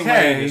 Yeah, Freezing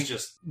okay. rain is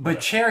just.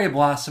 But cherry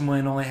blossom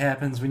wind only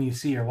happens when you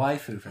see your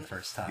waifu for the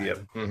first time. Yep.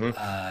 Mm-hmm.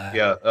 Uh,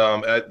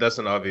 Yeah, that's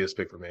an obvious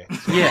pick for me.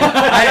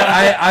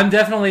 Yeah, I'm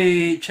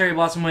definitely cherry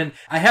blossom wind.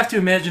 I have to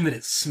imagine that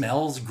it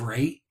smells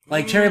great.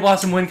 Like cherry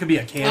blossom wind could be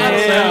a candle.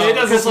 Yeah, it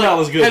doesn't smell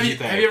as good Have as you, you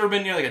think. have you ever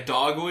been near like a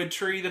dogwood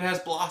tree that has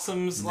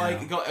blossoms? Like,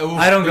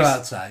 I don't go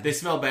outside. They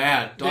smell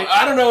bad.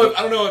 I don't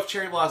know if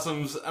cherry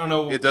blossoms. I don't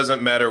know. It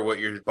doesn't matter what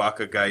your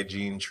Baka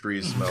Gaijin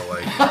trees smell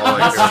like. All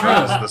I care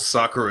about is the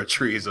Sakura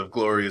trees of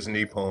glorious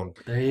Nippon.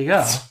 There you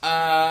go.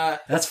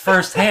 That's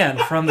firsthand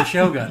from the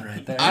Shogun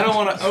right there. I don't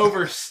want to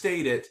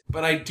overstate it,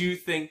 but I do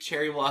think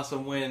Cherry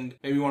Blossom Wind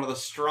may be one of the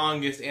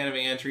strongest anime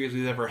entries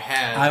we've ever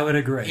had. I would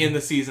agree. In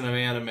the season of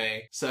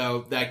anime,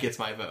 so that gets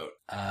my vote.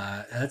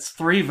 That's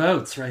 3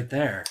 votes right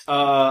there.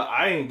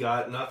 I ain't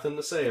got nothing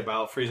to say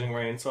about freezing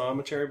rain, so I'm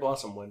a cherry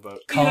blossom wind vote.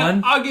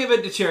 Colin? I'll give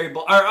it to cherry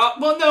blossom.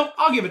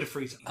 I'll give it to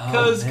freezing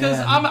because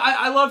man.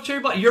 I love cherry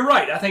blossom. You're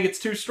right. I think it's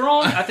too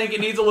strong. I think it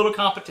needs a little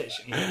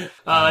competition.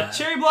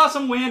 Cherry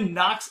blossom wind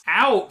knocks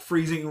out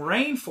freezing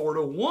rain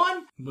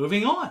 4-1.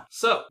 Moving on.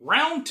 So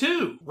round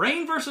 2: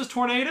 rain versus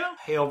tornado,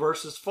 hail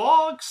versus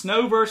fog,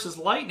 snow versus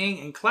lightning,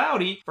 and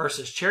cloudy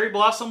versus cherry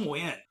blossom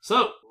wind.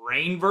 So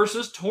rain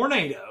versus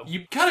tornado.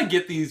 You kind of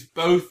get these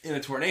both in a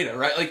tornado,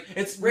 right? Like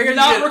it's rare You're to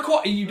not get-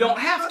 required. You don't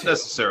have Not to.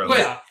 necessarily.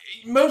 But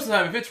most of the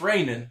time, if it's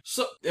raining, most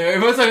of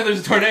the time if there's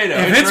a tornado.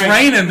 If it's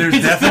raining,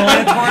 there's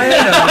definitely a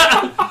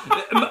tornado.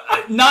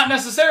 Not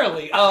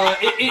necessarily.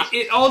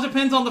 It all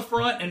depends on the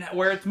front and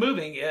where it's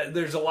moving.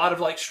 There's a lot of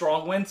like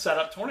strong wind set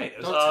up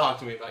tornadoes. Don't talk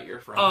to me about your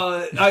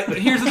front.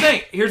 Here's the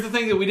thing. Here's the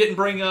thing that we didn't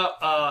bring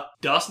up.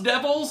 Dust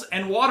devils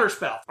and water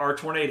spouts are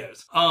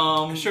tornadoes.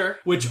 Sure.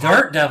 Which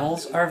Dirt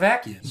devils are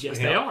vacuums. Yes,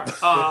 they are.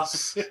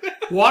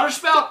 Water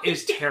spout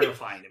is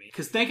terrifying to me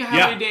because think of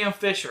how many damn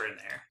fish are in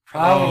there.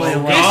 Probably It's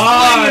like,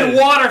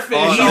 flinging water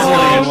fish.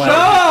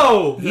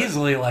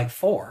 easily like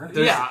 4.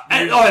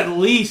 At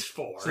least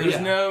 4. So there's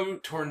no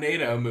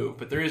tornado move,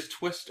 but there is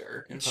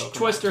Twister in Pokemon.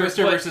 Twister,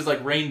 Twister but- versus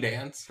like Rain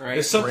Dance, right?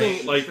 It's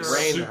something like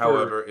Rain, super.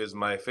 however, is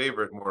my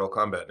favorite Mortal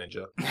Kombat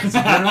ninja.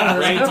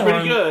 Rain's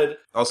pretty good.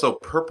 Also,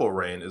 Purple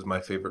Rain is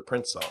my favorite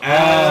Prince song.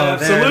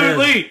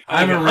 Absolutely.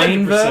 I'm a 100%.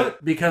 rain vote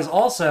because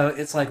also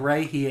it's like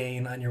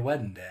Raihiane on your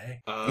wedding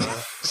day.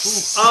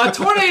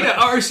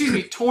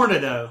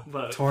 Tornado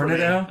vote.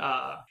 Tornado?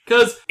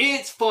 Because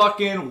it's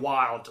fucking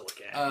wild to look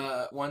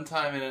at. One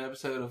time in an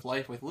episode of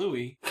Life with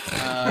Louie,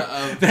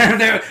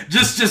 There.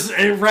 Just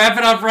wrap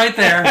it up right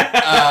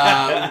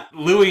there.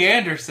 Louis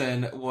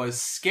Anderson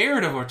was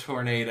scared of a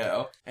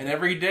tornado, and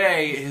every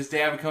day his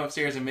dad would come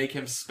upstairs and make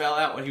him spell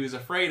out what he was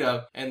afraid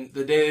of. And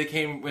the day they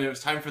came when it was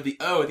time for the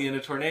O at the end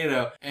of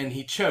tornado, and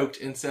he choked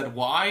and said,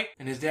 "Why?"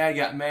 And his dad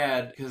got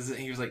mad because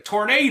he was like,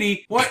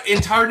 "Tornady? What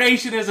in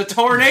tarnation is a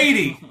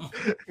tornady?"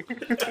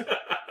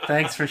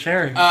 Thanks for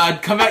sharing.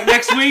 Come back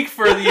next week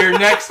for your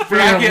next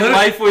bracket, Louis-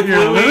 Life with your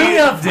Louie. Louis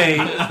update.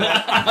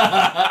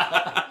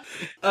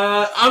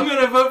 I'm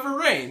gonna vote for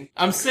rain.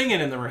 I'm singing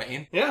in the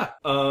rain. Yeah.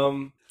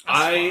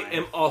 I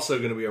am also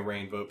going to be a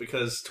rain vote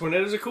because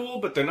tornadoes are cool,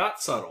 but they're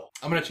not subtle.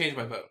 I'm gonna change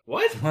my vote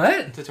What?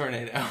 What? to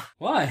tornado.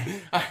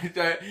 Why?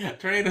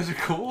 Tornadoes are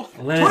cool.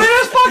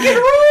 Tornadoes fucking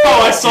rule!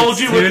 Oh, I sold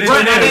you with the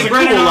tornadoes are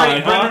cool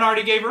line, Brendan huh?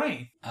 already gave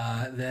rain.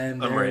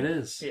 Then I'm there rain. it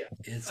is. Yeah.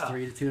 It's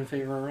 3-2 in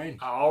favor of rain.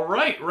 All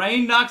right,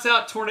 rain knocks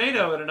out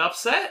tornado in an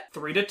upset,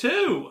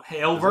 3-2.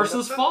 Hail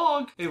versus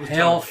fog. It was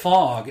Hail tough.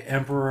 Fog,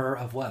 Emperor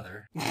of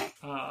Weather.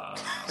 Uh,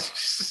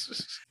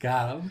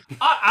 Got him.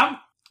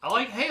 I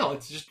like hail.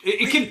 It's just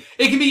it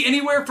can be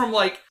anywhere from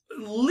like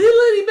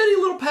little bitty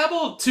little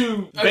pebble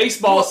to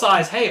baseball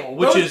size hail,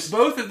 which is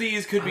both of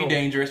these could be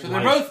dangerous, but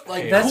they're like both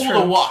like That's cool true.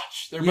 to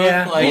watch. They're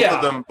Yeah. both like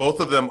Yeah. Both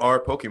of them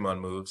are Pokemon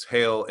moves: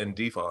 Hail and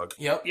Defog.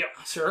 Yep. yeah,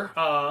 sure.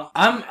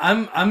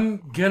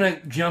 I'm gonna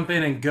jump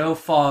in and go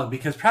fog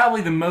because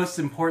probably the most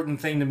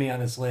important thing to me on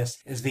this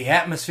list is the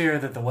atmosphere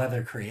that the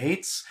weather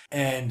creates,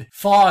 and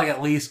fog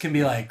at least can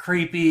be like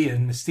creepy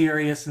and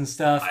mysterious and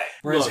stuff,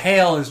 whereas look.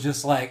 hail is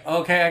just like,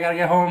 okay, I gotta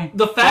get home.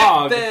 The fact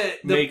Fog that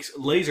the makes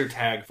laser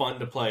tag fun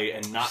to play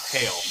and not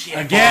hail.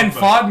 Again,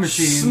 fog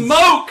machines.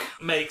 smoke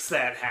makes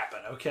that happen.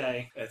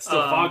 Okay, It's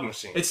still fog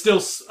machine. It's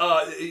still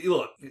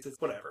look. It's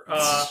whatever.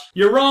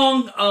 You're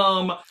wrong.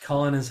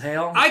 Cullen is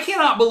hail. I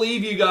cannot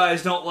believe you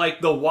guys don't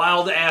like the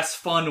wild ass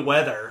fun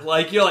weather.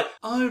 Like you're like,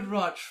 I'd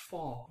watch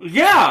fall.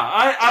 Yeah,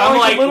 I I'm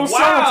like a little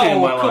subtlety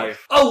in my cool.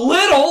 life. A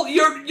little?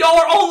 Y'all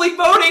are only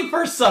voting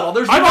for subtle.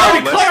 There's I've no,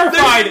 already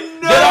clarified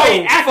there's that I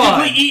no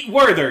actively fun. eat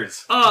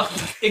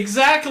Werthers.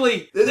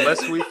 Exactly.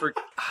 Lest we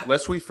forget.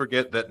 Lest we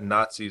forget that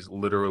Nazis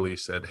literally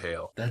said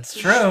hail. That's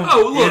true.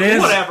 Oh, look, it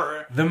is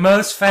whatever. the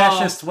most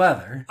fascist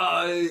weather.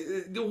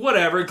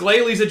 Whatever.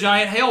 Glalie a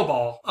giant hail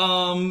ball.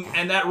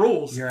 And that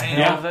rules. You're a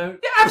And- hail vote?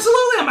 Yeah,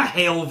 absolutely, I'm a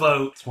hail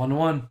vote. It's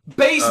 1-1.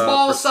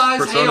 Baseball size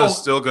Persona's hail.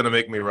 still gonna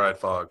make me ride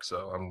Fog,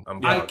 so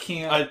I'm I Fog.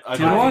 can't. I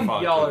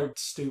 2-1. Y'all are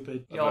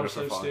stupid. I Y'all are voted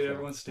so for Fog, stupid. yeah.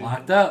 Everyone's stupid.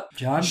 Locked up.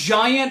 John?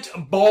 Giant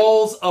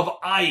balls of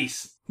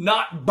ice,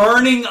 not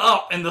burning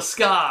up in the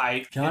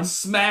sky John? and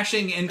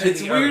smashing into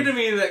It's the weird earth. to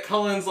me that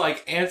Cullen's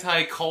like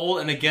anti-cold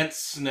and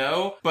against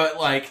snow, but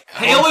like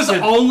Hail wants is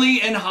to-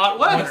 only in hot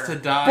wants to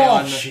weather. die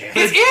Bullshit.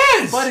 It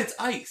is, but it's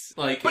ice.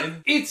 Like but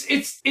and it's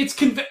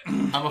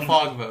I'm a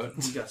fog vote.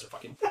 You guys are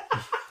fucking.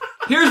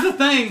 Here's the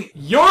thing: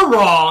 you're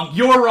wrong.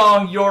 You're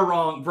wrong. You're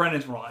wrong.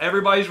 Brennan's wrong.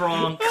 Everybody's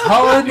wrong.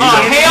 Cullen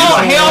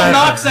Hail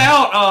knocks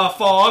out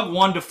Fog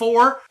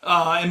 1-4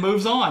 and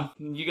moves on.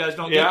 You guys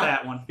don't get Yeah.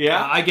 that one.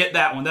 Yeah. I get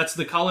that one. That's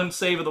the Cullen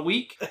save of the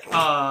week.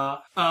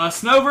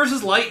 Snow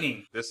versus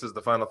lightning. This is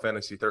the Final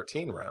Fantasy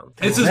 13 round.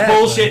 This is Exactly.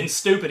 bullshit and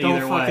stupid Don't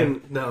either way.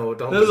 fucking no.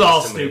 Don't. This is do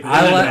all to me. stupid.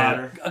 I Doesn't let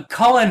matter.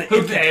 Cullen.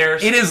 Who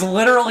cares? It is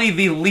literally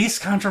the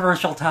least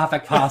controversial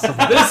topic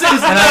possible. This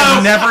is and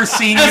I've no. never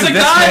seen As you a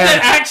this guy mad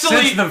that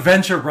actually- since the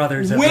Venture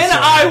Brothers When episode.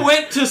 I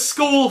went to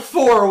school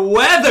for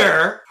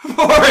weather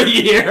for a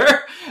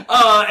year,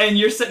 and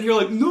you're sitting here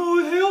like,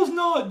 no, hail's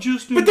not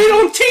just. But they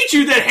don't teach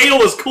you that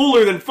hail is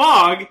cooler than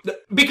fog.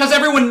 Because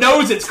everyone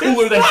knows it's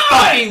cooler than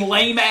fucking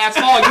lame ass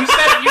fog. You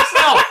said it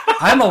yourself.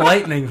 I'm a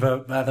lightning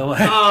vote, by the way.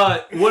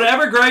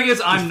 Whatever Greg is,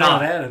 I'm Just throw not.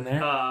 that in there.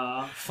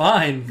 No,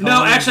 Fine.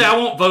 Cullen. actually, I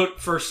won't vote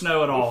for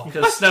Snow at all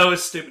because Snow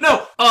is stupid.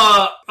 No,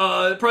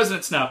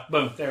 President Snow.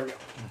 Boom. There we go.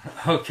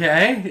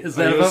 Okay, is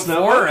that Are a you a vote Snow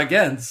for or vote?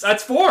 against?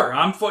 That's 4.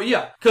 I'm for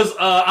yeah, because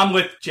I'm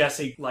with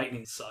Jesse.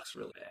 Lightning sucks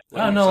really bad.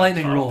 Oh, no, sucks.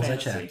 Lightning Final rules, I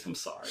Fantasy. checked. I'm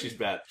sorry. She's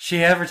bad.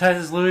 She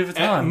advertises Louis Vuitton.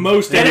 At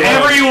most and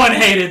everyone- everyone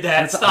hated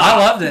that. That's- Stop. I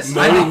loved it.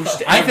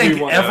 Most I think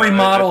everyone- every I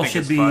model think should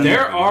it's be. fine.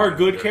 There are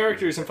good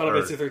characters in Final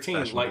Fantasy 13.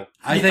 Fashionable. Like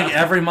I think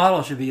every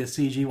model should be a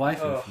CG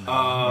waifu.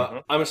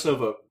 I'm a Snow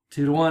vote,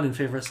 2-1 in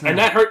favor of Snow. and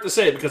that hurt to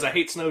say because I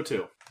hate Snow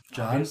too.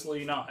 John,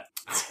 Obviously not.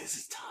 This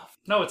is tough.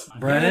 No, it's not.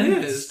 Brennan? Yeah,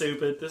 it is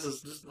stupid. This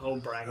is just the whole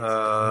bracket.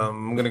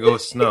 I'm gonna go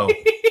with Snow.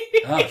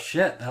 oh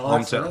shit, that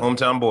locks it up.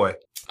 Hometown boy.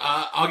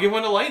 I'll give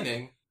one to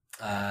Lightning.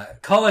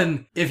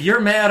 Cullen, if you're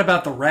mad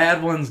about the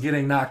rad ones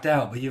getting knocked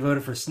out, but you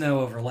voted for Snow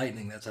over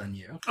Lightning, that's on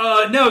you.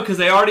 No, because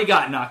they already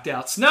got knocked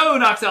out. Snow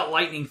knocks out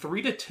Lightning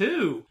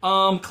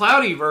 3-2.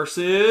 Cloudy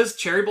versus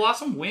Cherry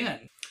Blossom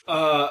win.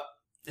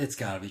 It's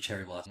gotta be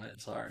Cherry Blossom.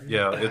 Sorry.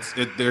 Yeah,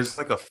 there's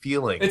like a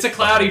feeling. It's a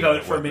Cloudy behind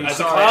vote for it. me. It's a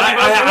Sorry, Cloudy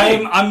vote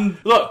for me. I'm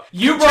Look,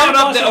 You brought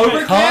up the Blossom win.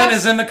 overcast. Cullen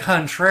is in the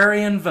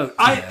contrarian vote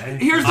today.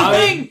 Here's the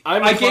thing.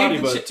 I'm a I Cloudy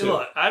gave the vote, too.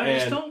 look. I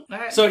just And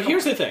don't. So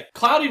here's the thing: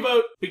 Cloudy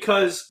vote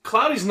because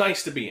Cloudy's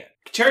nice to be in.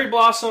 Cherry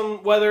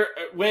Blossom weather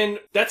when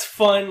that's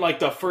fun like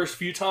the first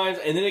few times,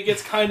 and then it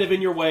gets kind of in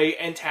your way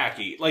and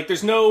tacky. Like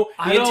there's no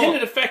I the don't-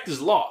 intended effect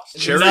is lost.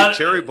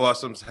 Cherry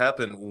blossoms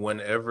happen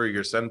whenever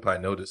your senpai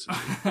notices.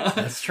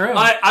 That's true.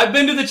 I've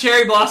been to the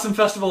Cherry Blossom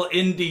Festival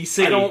in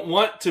DC. I don't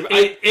want to.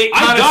 It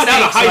I kinda got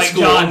out of stinks, high like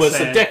school John almost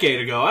said. a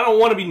decade ago. I don't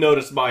want to be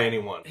noticed by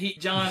anyone.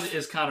 John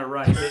is kind of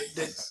right.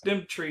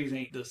 Them trees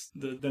ain't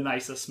the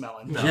nicest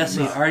smelling.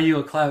 Jesse, are you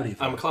a Cloudy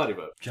vote? I'm a Cloudy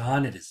vote.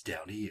 John, it is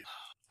down to you.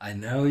 I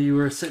know you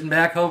were sitting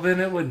back hoping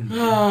it wouldn't be.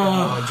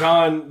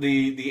 John,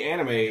 the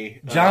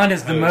anime. John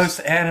is the host. most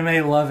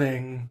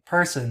anime-loving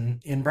person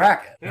in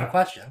bracket. No Yeah.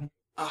 question.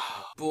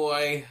 Oh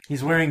boy,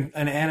 He's wearing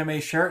an anime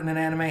shirt and an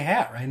anime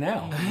hat right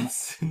now.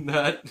 that's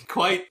not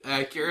quite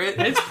accurate.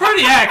 It's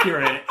pretty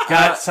accurate.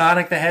 Got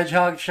Sonic the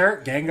Hedgehog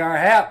shirt, Gengar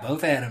hat,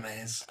 both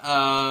animes.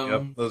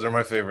 Yep, those are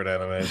my favorite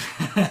animes.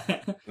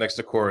 Next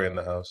to Corey in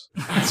the house.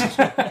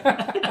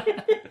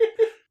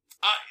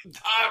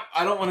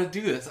 I don't want to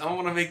do this. I don't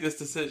want to make this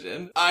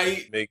decision. How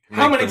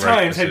many the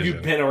right times have you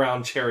decision. been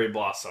around Cherry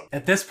Blossom?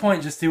 At this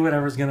point, just do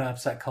whatever's going to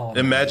upset Cullen.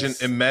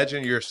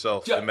 Imagine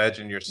yourself. Jo-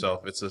 Imagine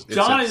yourself. It's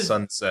John a is-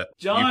 sunset.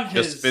 John you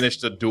just has-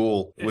 finished a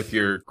duel with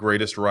your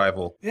greatest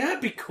rival. Yeah,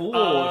 that'd be cool. if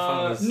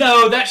I was...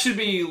 No, that should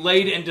be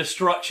laid in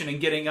destruction and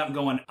getting up and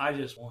going, I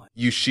just won.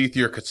 You sheath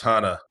your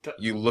katana.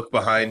 You look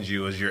behind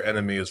you as your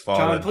enemy is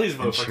falling. John, please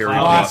vote and for cherry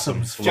Cloud.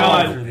 Blossoms blossoms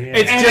fly flow. through the air.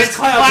 It's And just it's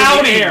clouds in the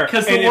cloudy, air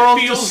 'cause the and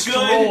world's it feels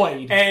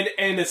destroyed. good,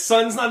 and the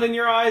sun's not in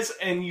your eyes,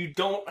 and you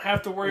don't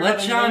have to worry Let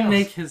about John anything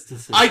make else. his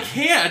decision. I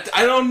can't.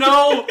 I don't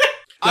know.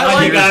 I John,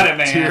 like you got it,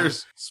 man.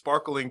 Tears,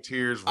 sparkling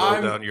tears roll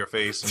I'm- down your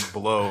face and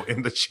blow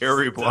in the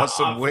cherry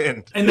blossom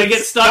wind. And they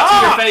get stuck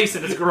to your face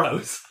and it's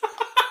gross.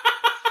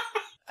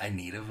 I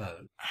need a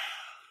vote.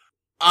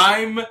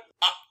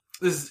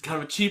 This is kind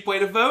of a cheap way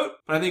to vote,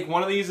 but I think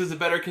one of these is a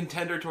better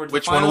contender towards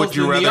Which the one finals would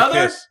you than rather the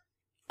other. kiss?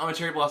 I'm a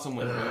Cherry Blossom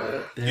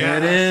winner. There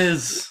it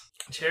is.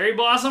 Cherry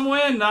Blossom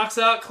win knocks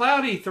out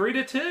Cloudy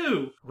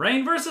 3-2.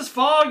 Rain versus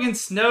Fog and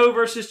Snow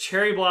versus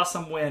Cherry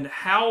Blossom win.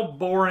 How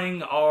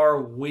boring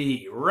are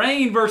we?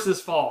 Rain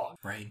versus Fog.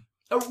 Rain.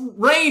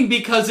 Rain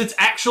because it's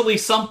actually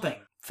something.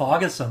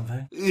 Fog is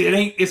something. It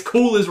ain't as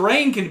cool as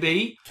rain can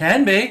be.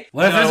 Can be.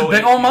 What if No, there's a big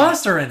it- old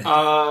monster in it?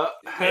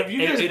 Have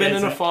you guys It been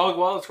in a isn't. fog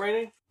while it's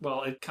raining?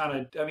 Well, it kind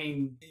of, I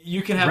mean,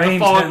 you can have Rain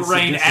the fog tends to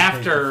rain dissipate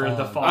after the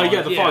the fog. fog. Oh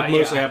yeah, the fog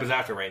mostly yeah. happens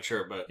after rain,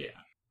 sure, but Yeah.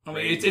 I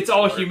mean, Rain it's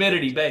all or-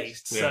 humidity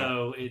based, Yeah.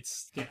 so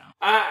it's, you know.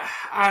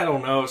 I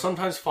don't know.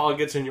 Sometimes fog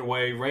gets in your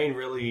way. Rain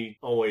really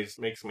always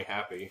makes me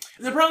happy.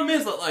 The problem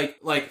is that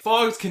like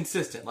fog's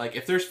consistent. Like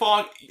if there's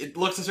fog, it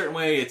looks a certain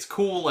way. It's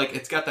cool. Like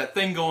it's got that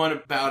thing going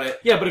about it.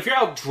 Yeah, but if you're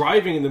out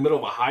driving in the middle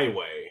of a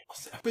highway,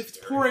 But if it's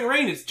pouring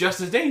rain, it's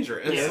just as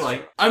dangerous. Yeah, that's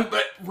like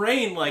but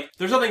rain, like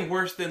there's nothing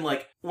worse than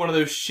like one of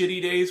those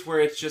shitty days where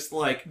it's just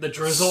like The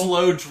drizzle?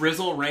 slow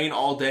drizzle, rain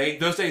all day.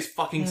 Those days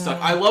fucking suck.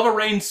 I love a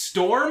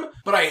rainstorm,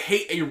 but I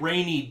hate a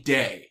rainy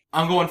day.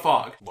 I'm going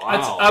fog.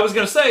 wow. I was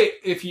going to say,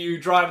 if you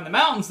drive in the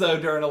mountains, though,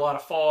 during a lot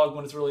of fog,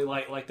 when it's really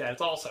light like that,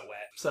 it's also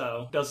wet.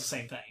 So it does the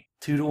same thing.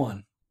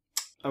 2-1.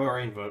 I'm a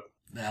rain vote.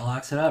 That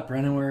locks it up.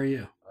 Brennan, where are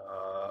you?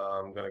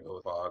 I'm gonna go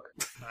with fog.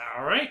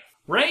 All right.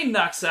 Rain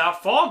knocks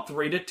out fog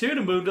 3-2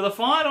 to move to the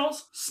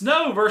finals.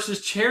 Snow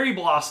versus cherry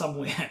blossom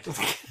win.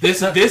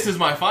 This is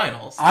my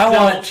finals. I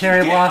No, want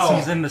cherry yeah,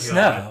 blossoms oh, in the God.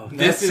 snow. That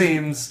This is-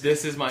 seems...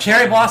 This is my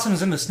Cherry finals.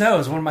 Blossoms in the Snow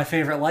is one of my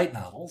favorite light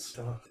novels.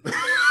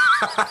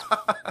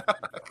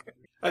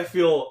 I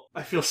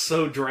feel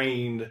so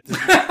drained.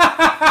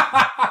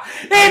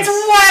 It's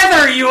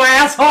weather, you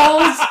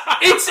assholes!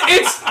 It's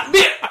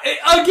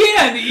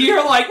again,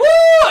 you're like, woo!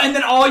 And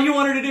then all you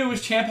wanted to do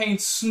was champagne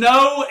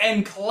snow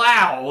and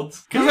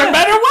clouds. Because they're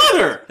better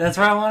weather. That's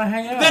where I want to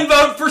hang out. Then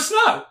vote for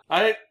snow.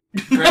 Greg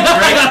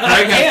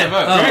has to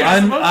vote. Oh,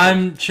 Greg,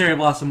 I'm Cherry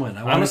Blossom win.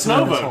 I want I'm a to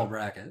snow win this vote. whole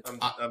bracket.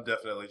 I'm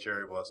definitely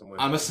cherry blossom with.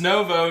 I'm a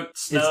snow vote.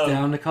 Snow. It's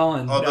down to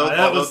Colin. Although, that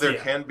although was- there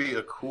yeah. can be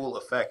a cool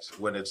effect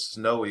when it's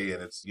snowy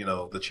and it's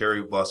the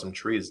cherry blossom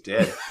tree is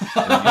dead.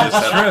 And you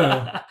just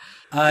have True.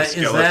 the Is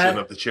skeleton that...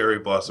 of the cherry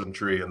blossom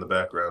tree in the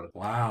background.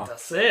 Wow.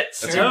 That's it.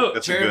 That's Snow. a,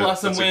 that's Cherry a good,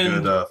 blossom that's win.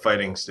 a good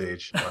fighting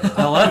stage.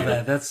 I love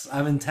that.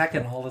 I'm in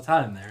Tekken all the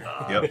time there.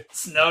 Yep.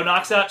 Snow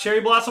knocks out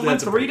cherry blossom win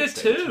That's a pretty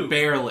 3-2.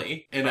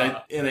 Barely in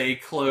a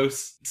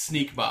close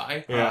sneak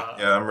by. Yeah.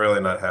 Yeah, I'm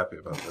really not happy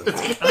about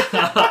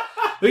this.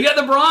 We got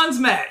the bronze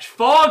match.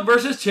 Fog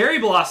versus cherry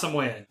blossom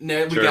win.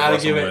 No, we Cherry gotta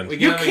blossom give it. win. We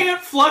You gotta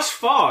can't flush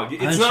fog.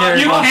 It's I'm not. cherry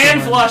You blossom can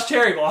win. flush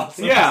cherry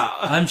blossom. Yeah.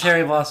 I'm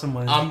Cherry Blossom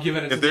win. I'm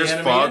giving it to If the there's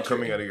anime fog entry.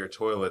 coming out of your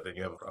toilet, then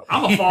you have a problem.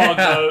 I'm a fog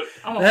Yeah. vote.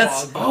 I'm a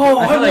That's fog vote. Oh,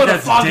 I I feel like want a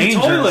that's foggy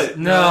dangerous. toilet.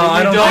 No,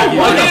 I don't don't think you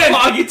want do. it. a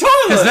foggy Because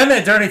toilet. then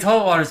that dirty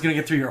toilet water is going to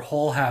get through your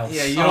whole house.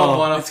 Yeah, you don't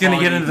want It's going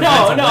to get into the No,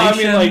 I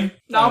ventilation. mean like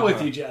No, I'm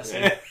with you,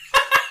 Jesse.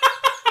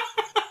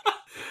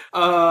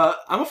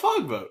 I'm a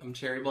fog vote. I'm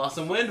cherry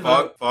blossom wind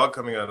Fog, vote. fog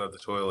coming out of the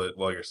toilet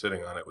while you're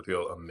sitting on it would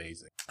feel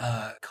amazing.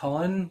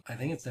 Colin, I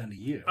think it's down to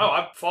you. Oh,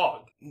 I'm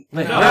fog. Wait,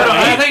 No, no,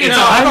 I think it's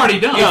I've already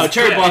done. No,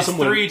 cherry Yeah, blossom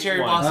It's 3 win. cherry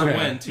One. blossom Okay.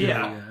 win. 2.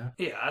 Yeah.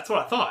 Yeah, that's what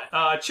I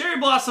thought. Cherry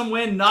Blossom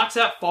win knocks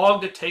out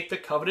Fog to take the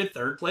coveted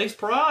third place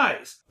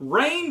prize.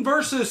 Rain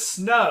versus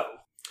Snow.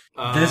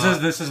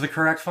 This is the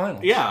correct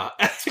final. Yeah.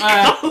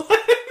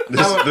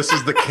 This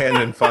is the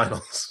canon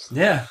finals.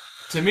 Yeah.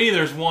 To me,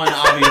 there's one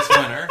obvious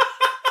winner.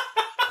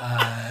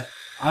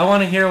 I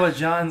want to hear what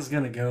John's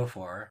going to go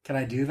for. Can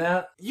I do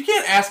that? You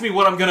can't ask me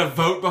what I'm gonna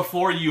vote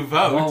before you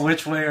vote. Well,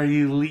 which way are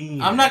you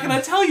leaning? I'm not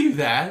gonna tell you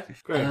that.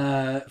 Great.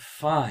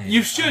 Fine.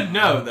 You should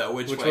know though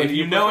which Which way. way If do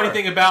you you know prefer?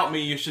 anything about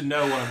me, you should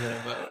know what I'm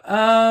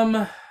gonna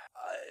vote.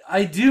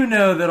 I do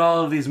know that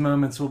all of these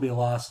moments will be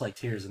lost like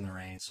tears in the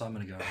rain, so I'm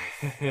going to go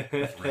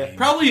with rain.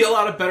 Probably a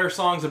lot of better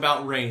songs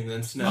about rain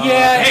than snow.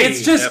 Yeah, hey,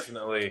 it's just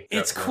Definitely.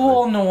 it's definitely.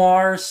 cool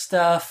noir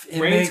stuff.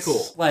 It Rain's makes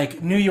cool.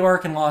 like New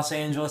York and Los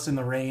Angeles in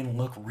the rain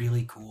look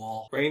really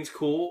cool. Rain's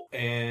cool,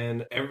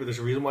 and there's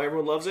a reason why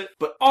everyone loves it.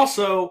 But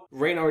also,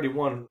 Rain already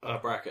won a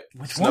bracket.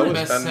 Which Snow one? is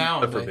Best done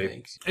sound, for I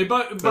babies. think.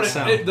 But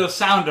sound. the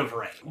sound of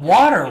rain.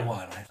 Water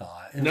one, I thought.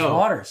 It was No.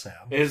 water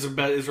sound. It's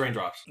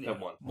Raindrops that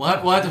won. We'll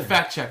have to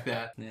fact check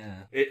that. Yeah.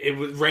 It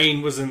was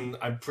Rain was in.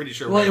 I'm pretty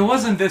sure. Well, Rain it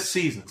wasn't this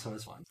season, so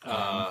it's fine.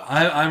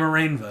 I'm a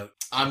rain vote.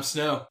 I'm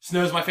snow.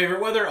 Snow's my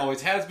favorite weather.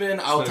 Always has been.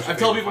 Snow's your I've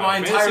told favorite people my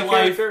Final entire Fantasy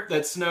life character?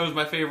 that snow's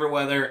my favorite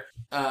weather.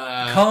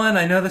 Colin,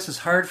 I know this is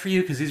hard for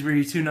you because these were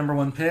your 2 number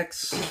 1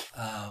 picks,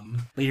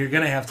 but you're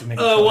gonna have to make.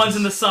 A choice. One's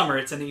in the summer.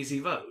 It's an easy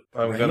vote.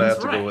 I'm gonna have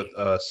to Rain's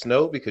go with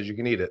snow because you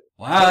can eat it.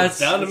 Wow, that's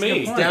down to that's a me. good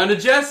It's point. Down to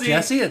Jesse.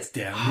 Jesse. It's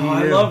down to Oh,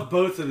 I you. love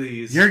both of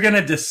these. You're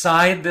gonna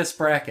decide this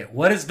bracket.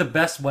 What is the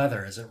best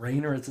weather? Is it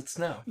rain or is it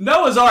snow?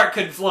 Noah's Ark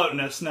couldn't float in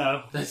the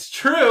snow. That's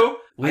true.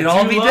 We'd I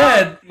all do be love-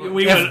 dead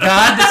We if would-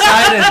 God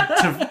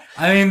decided to.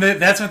 I mean,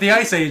 that's what the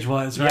Ice Age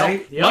was,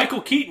 right? Yep.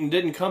 Michael Keaton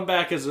didn't come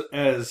back as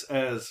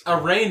A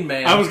rain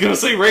man. I was gonna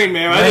say Rain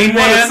Man. I Rain didn't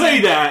want Man? to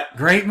say that.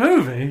 Great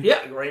movie.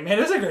 Yeah, Rain Man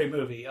is a great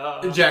movie.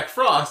 Jack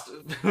Frost.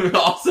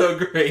 Also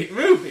a great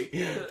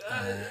movie.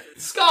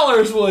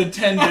 Scholars would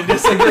tend to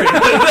disagree with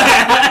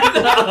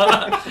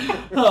that.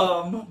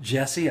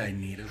 Jesse, I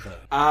need a vote.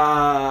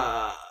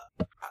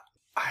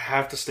 I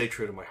have to stay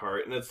true to my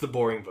heart, and it's the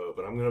boring vote,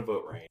 but I'm gonna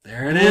vote Rain.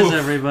 There it is, Oof.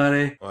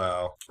 everybody.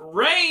 Wow.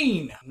 Rain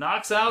Rain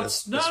knocks out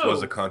Snow. This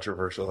was a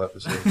controversial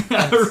episode.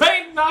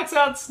 Rain knocks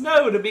out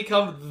Snow to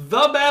become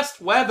the best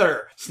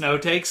weather. Snow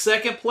takes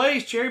second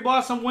place. Cherry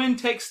Blossom Wind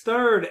takes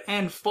third.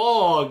 And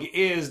Fog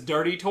is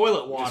Dirty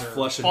Toilet Water. Just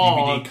flush a Fog.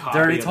 DVD copy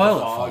Dirty of toilet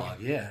the Fog.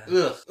 fog. Yeah.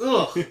 Ugh.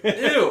 Ugh.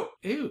 Ew.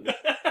 Ew.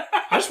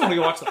 I just want to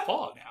go watch the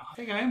Fog now. I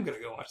think I am going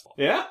to go watch the Fog.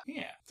 Yeah?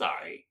 Yeah.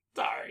 Sorry.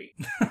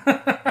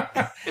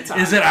 It's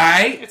Is it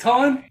alright,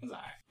 Colin? It's all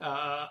right.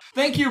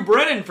 Thank you,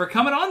 Brennan, for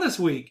coming on this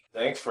week.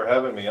 Thanks for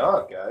having me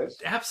on, guys.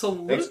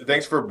 Absolutely.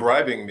 Thanks for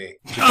bribing me.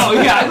 Oh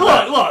yeah,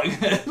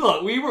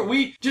 look.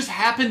 We just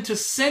happened to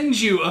send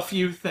you a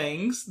few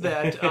things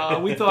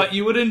that we thought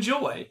you would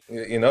enjoy.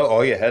 You know,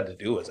 all you had to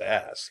do was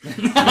ask.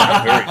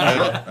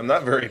 I'm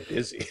not very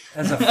busy.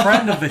 As a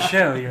friend of the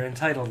show, you're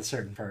entitled to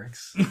certain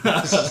perks.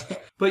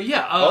 But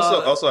yeah,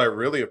 Also, I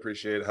really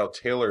appreciate how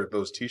tailored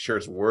those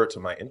T-shirts were to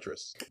my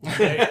interests.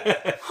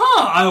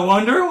 I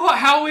wonder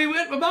how we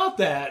went about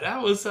that.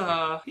 That was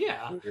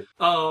yeah.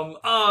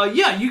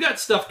 Yeah, you got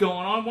stuff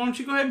going on. Why don't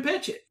you go ahead and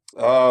pitch it?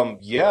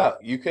 Yeah,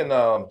 you can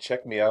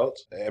check me out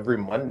every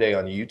Monday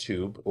on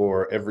YouTube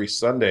or every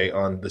Sunday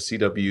on the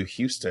CW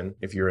Houston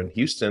if you're in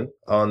Houston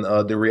on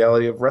the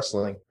Reality of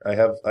Wrestling. I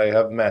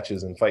have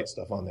matches and fight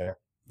stuff on there.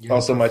 You're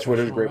Also, a my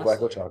Twitter is professional Great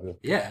Black wrestler. Otaku.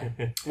 Yeah.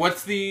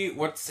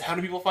 How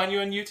do people find you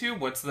on YouTube?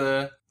 What's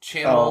the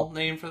channel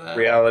name for that?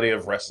 Reality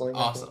of Wrestling.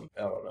 Awesome.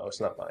 I don't know.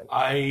 It's not mine.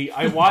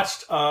 I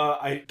watched,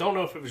 I don't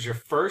know if it was your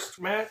first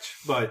match,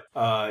 but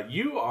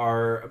you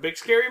are a big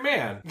scary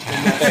man.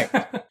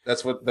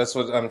 That's what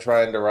I'm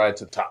trying to ride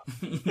to the top.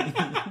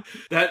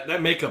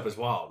 That makeup is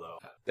wild, though.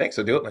 Thanks.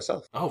 I do it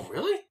myself, Oh,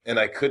 really? and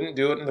I couldn't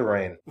do it in the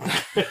rain.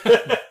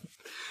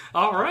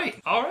 All right.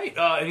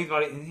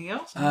 Anything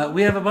else?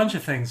 We have a bunch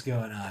of things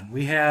going on.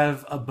 We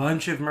have a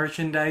bunch of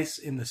merchandise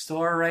in the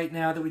store right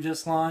now that we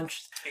just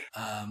launched.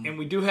 And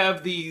we do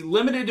have the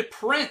limited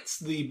prints,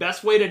 the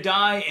Best Way to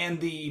Die, and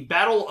the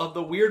Battle of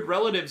the Weird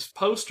Relatives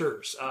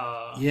posters.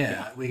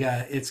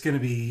 It's going to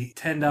be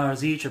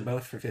 $10 each or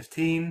both for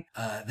 $15.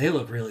 They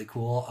look really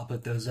cool. I'll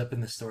put those up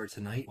in the store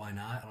tonight. Why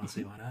not? I don't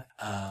see why not.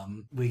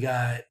 We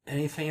got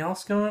anything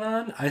else going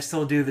on? I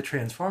still do the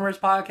Transformers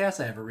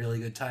podcast. I have a really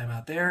good time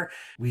out there.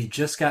 We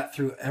just got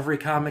through every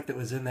comic that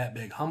was in that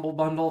big Humble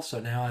bundle, so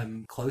now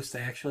I'm close to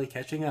actually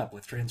catching up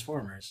with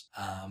Transformers.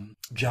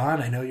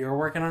 John, I know you're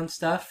working on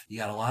stuff. You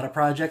got a lot of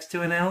projects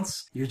to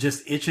announce. You're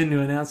just itching to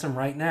announce them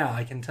right now,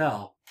 I can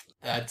tell.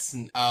 That's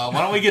why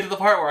don't we get to the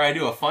part where I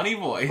do a funny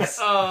voice?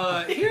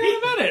 Here in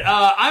a minute.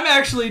 I'm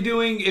actually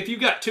doing, if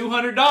you've got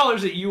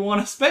 $200 that you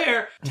want to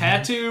spare,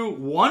 tattoo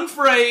one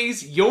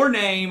phrase, your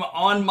name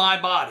on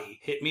my body.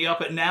 Hit me up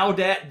at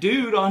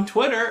NowDatDude on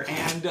Twitter,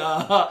 and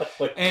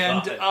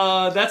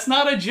that's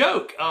not a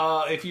joke.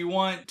 If you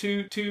want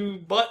two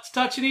butts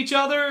touching each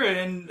other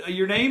and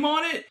your name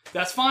on it,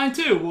 that's fine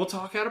too. We'll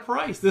talk at a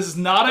price. This is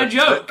not a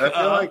joke. I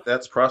feel like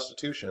that's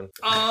prostitution.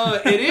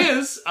 It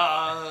is.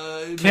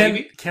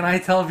 Maybe. Can I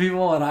tell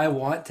people what I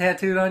want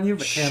tattooed on you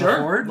but can't Sure.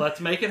 afford? Let's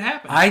make it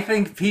happen. I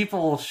think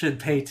people should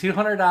pay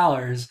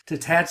 $200 to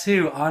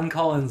tattoo on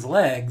Cullen's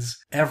legs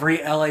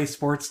every LA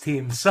sports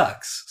team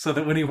sucks, so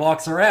that when he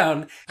walks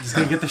around, he's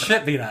going to get the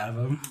shit beat out of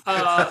him.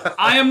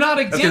 I am not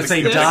I was going to against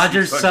say this.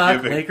 Dodgers Keep on suck,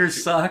 giving.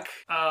 Lakers suck.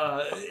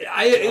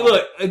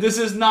 Look, this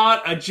is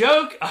not a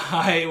joke.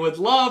 I would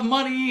love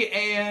money,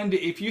 and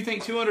if you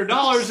think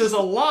 $200 is a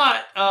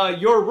lot,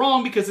 you're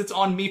wrong because it's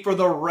on me for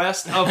the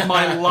rest of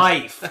my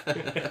life.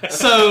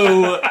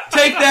 So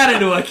take that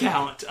into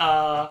account.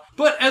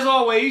 But as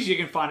always, you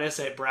can find us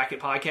at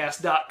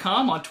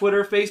bracketpodcast.com on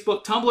Twitter,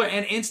 Facebook, Tumblr,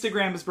 and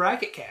Instagram as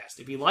BracketCast.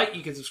 If you like,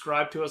 you can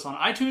subscribe to us on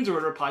iTunes or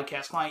whatever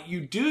podcast client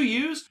you do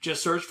use.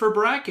 Just search for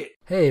Bracket.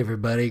 Hey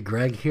everybody,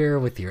 Greg here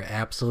with your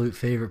absolute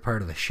favorite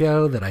part of the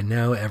show that I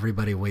know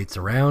everybody waits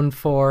around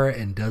for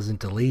and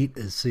doesn't delete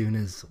the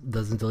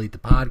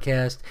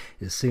podcast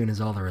as soon as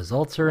all the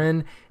results are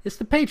in. It's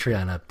the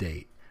Patreon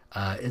update.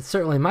 It's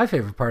certainly my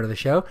favorite part of the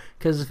show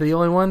because it's the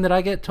only one that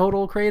I get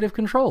total creative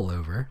control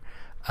over.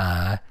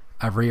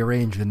 I've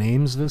rearranged the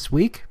names this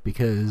week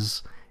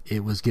because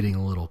it was getting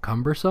a little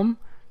cumbersome,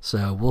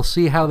 so we'll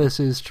see how this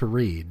is to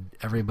read.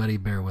 Everybody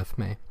bear with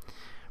me.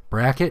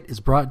 Bracket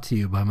is brought to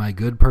you by my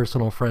good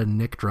personal friend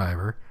Nick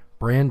Driver,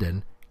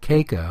 Brandon,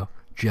 Keiko,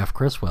 Jeff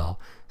Criswell,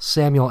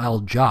 Samuel L.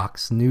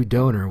 Jocks, new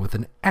donor with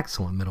an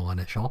excellent middle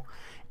initial,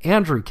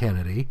 Andrew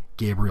Kennedy,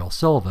 Gabriel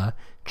Silva,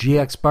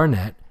 GX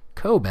Barnett,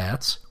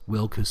 Kobats,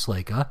 Will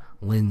Kusleka,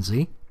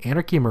 Lindsay,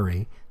 Anarchy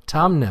Marie,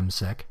 Tom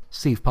Nemsek,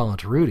 Steve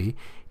Palantaruti,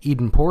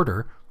 Eden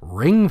Porter,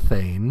 Ring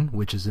Thane,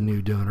 which is a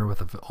new donor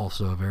with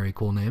also a very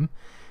cool name,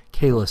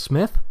 Kayla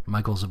Smith,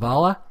 Michael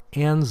Zavala,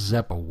 and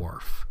Zeppa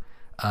Wharf.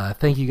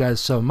 Thank you guys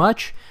so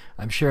much.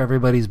 I'm sure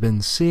everybody's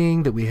been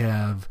seeing that we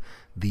have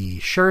the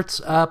shirts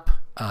up.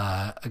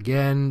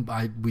 Again,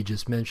 we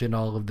just mentioned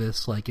all of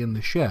this like in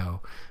the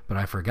show, but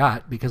I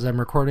forgot because I'm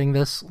recording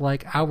this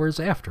like hours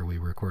after we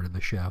recorded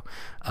the show.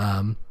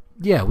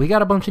 yeah, we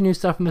got a bunch of new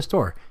stuff in the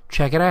store.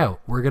 Check it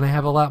out. We're going to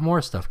have a lot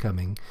more stuff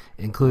coming,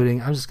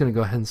 including, I'm just going to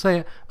go ahead and say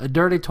it, a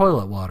Dirty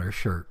Toilet Water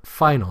shirt,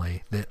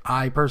 finally, that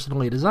I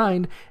personally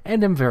designed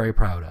and am very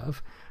proud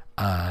of.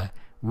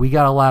 We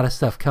got a lot of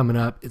stuff coming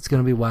up. It's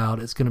going to be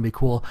wild. It's going to be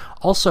cool.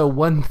 Also,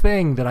 one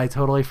thing that I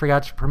totally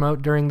forgot to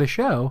promote during the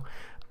show,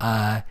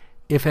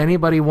 if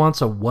anybody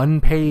wants a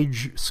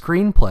one-page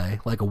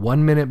screenplay, like a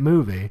 1-minute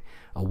movie,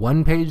 a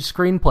one-page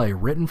screenplay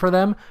written for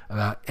them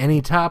about any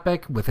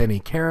topic with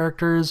any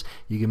characters,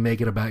 you can make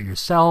it about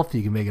yourself,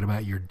 you can make it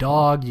about your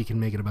dog, you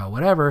can make it about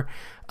whatever,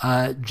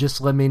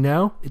 just let me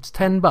know. It's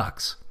 $10.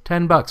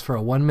 $10 for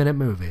a 1-minute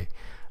movie.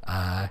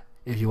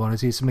 If you want to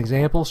see some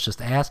examples,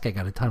 just ask. I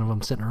got a ton of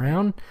them sitting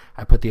around.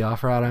 I put the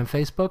offer out on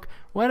Facebook.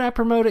 Why not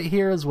promote it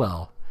here as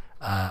well?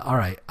 All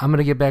right, I'm going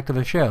to get back to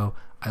the show.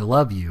 I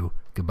love you.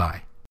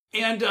 Goodbye.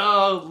 And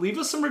leave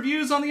us some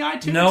reviews on the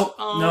iTunes. Nope.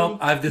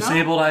 I've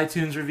disabled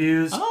iTunes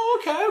reviews. Oh,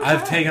 okay.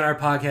 I've taken our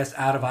podcast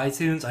out of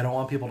iTunes. I don't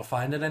want people to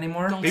find it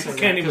anymore. People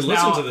can't even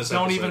listen to this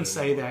Don't episode even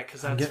say that,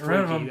 because that's getting rid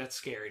of freaky. them. That's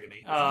scary to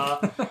me.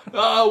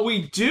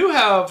 We do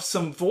have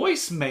some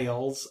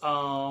voicemails.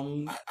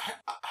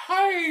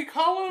 Hey,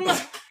 Colin.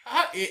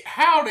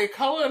 Howdy,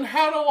 Colin.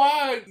 How do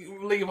I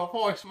leave a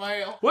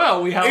voicemail?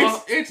 Well, we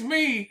have It's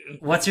me,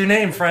 What's your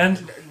name,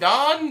 friend?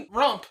 Don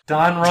Rump.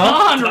 Don Rump?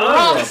 Don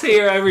Rump's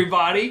here,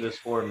 everybody. This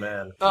poor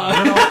man.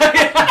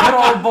 Good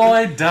old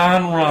boy,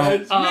 Don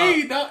Rump. It's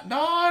me,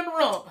 Don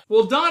Rump.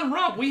 Well, Don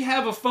Rump, we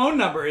have a phone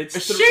number.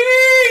 It's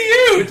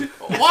Shoot!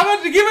 Why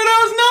don't you give me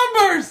those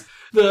numbers?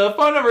 The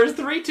phone number is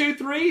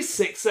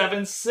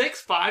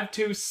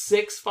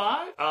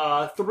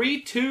 323-676-5265.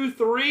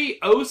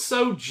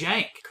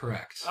 323-OSO-JANK.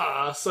 Correct.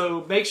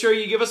 So make sure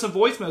you give us some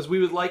voicemails. We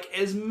would like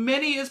as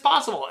many as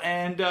possible.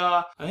 And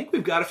I think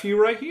we've got a few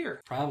right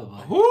here.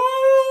 Probably.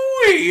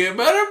 Woo-wee, it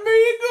better be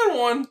a good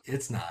one.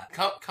 It's not.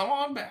 Come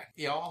on back,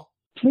 y'all.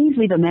 Please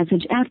leave a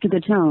message after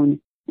the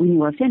tone. When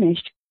you are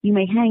finished, you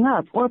may hang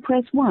up or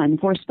press 1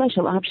 for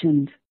special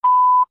options.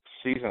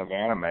 Season of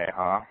anime,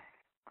 huh?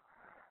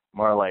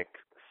 More like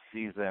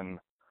season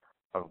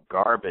of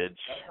garbage.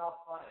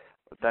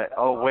 That's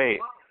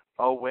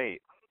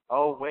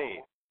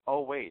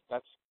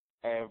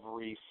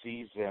every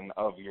season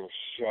of your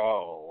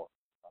show.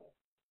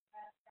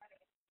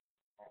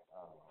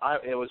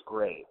 It was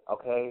great,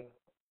 okay?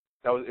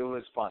 It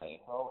was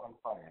funny.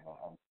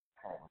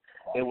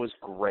 It was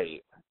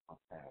great.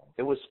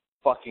 It was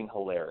fucking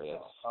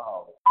hilarious.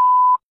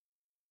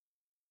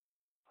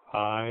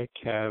 Hi,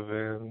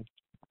 Kevin.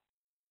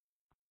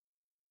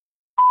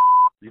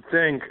 You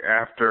think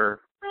after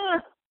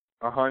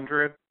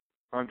 100,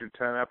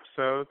 110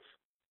 episodes,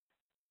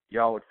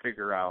 y'all would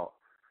figure out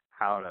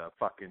how to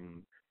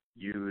fucking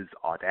use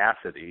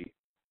Audacity,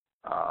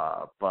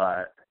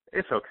 but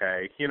it's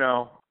okay. You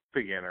know,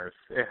 beginners,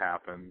 it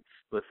happens.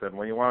 Listen,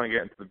 when you want to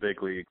get into the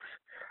big leagues,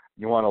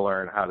 you want to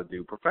learn how to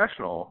do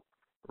professional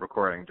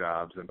recording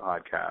jobs and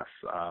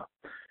podcasts,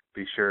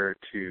 be sure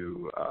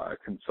to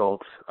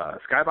consult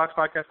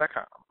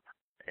skyboxpodcast.com.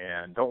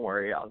 And don't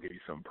worry, I'll give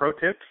you some pro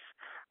tips.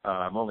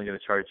 I'm only going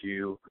to charge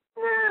you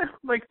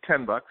like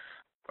 $10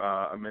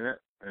 a minute,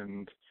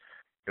 and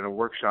going to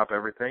workshop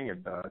everything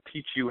and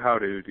teach you how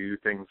to do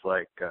things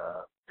like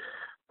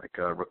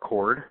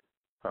record,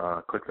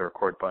 click the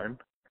record button,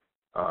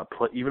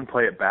 even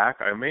play it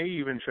back. I may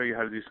even show you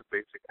how to do some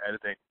basic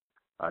editing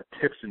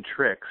tips and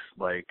tricks,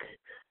 like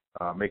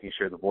making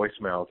sure the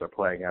voicemails are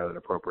playing at an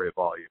appropriate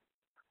volume.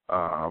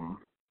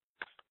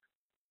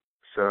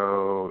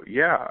 So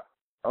yeah.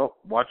 Oh,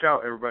 watch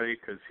out, everybody,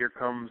 because here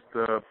comes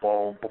the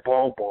boom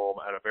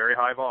at a very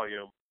high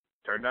volume.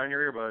 Turn down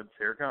your earbuds.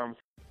 Here it comes.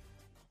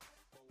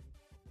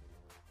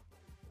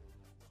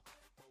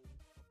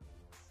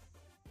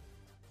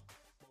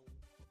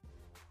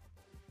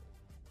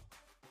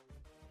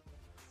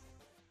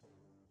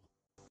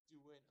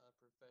 Doing a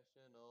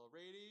professional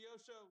radio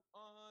show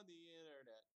on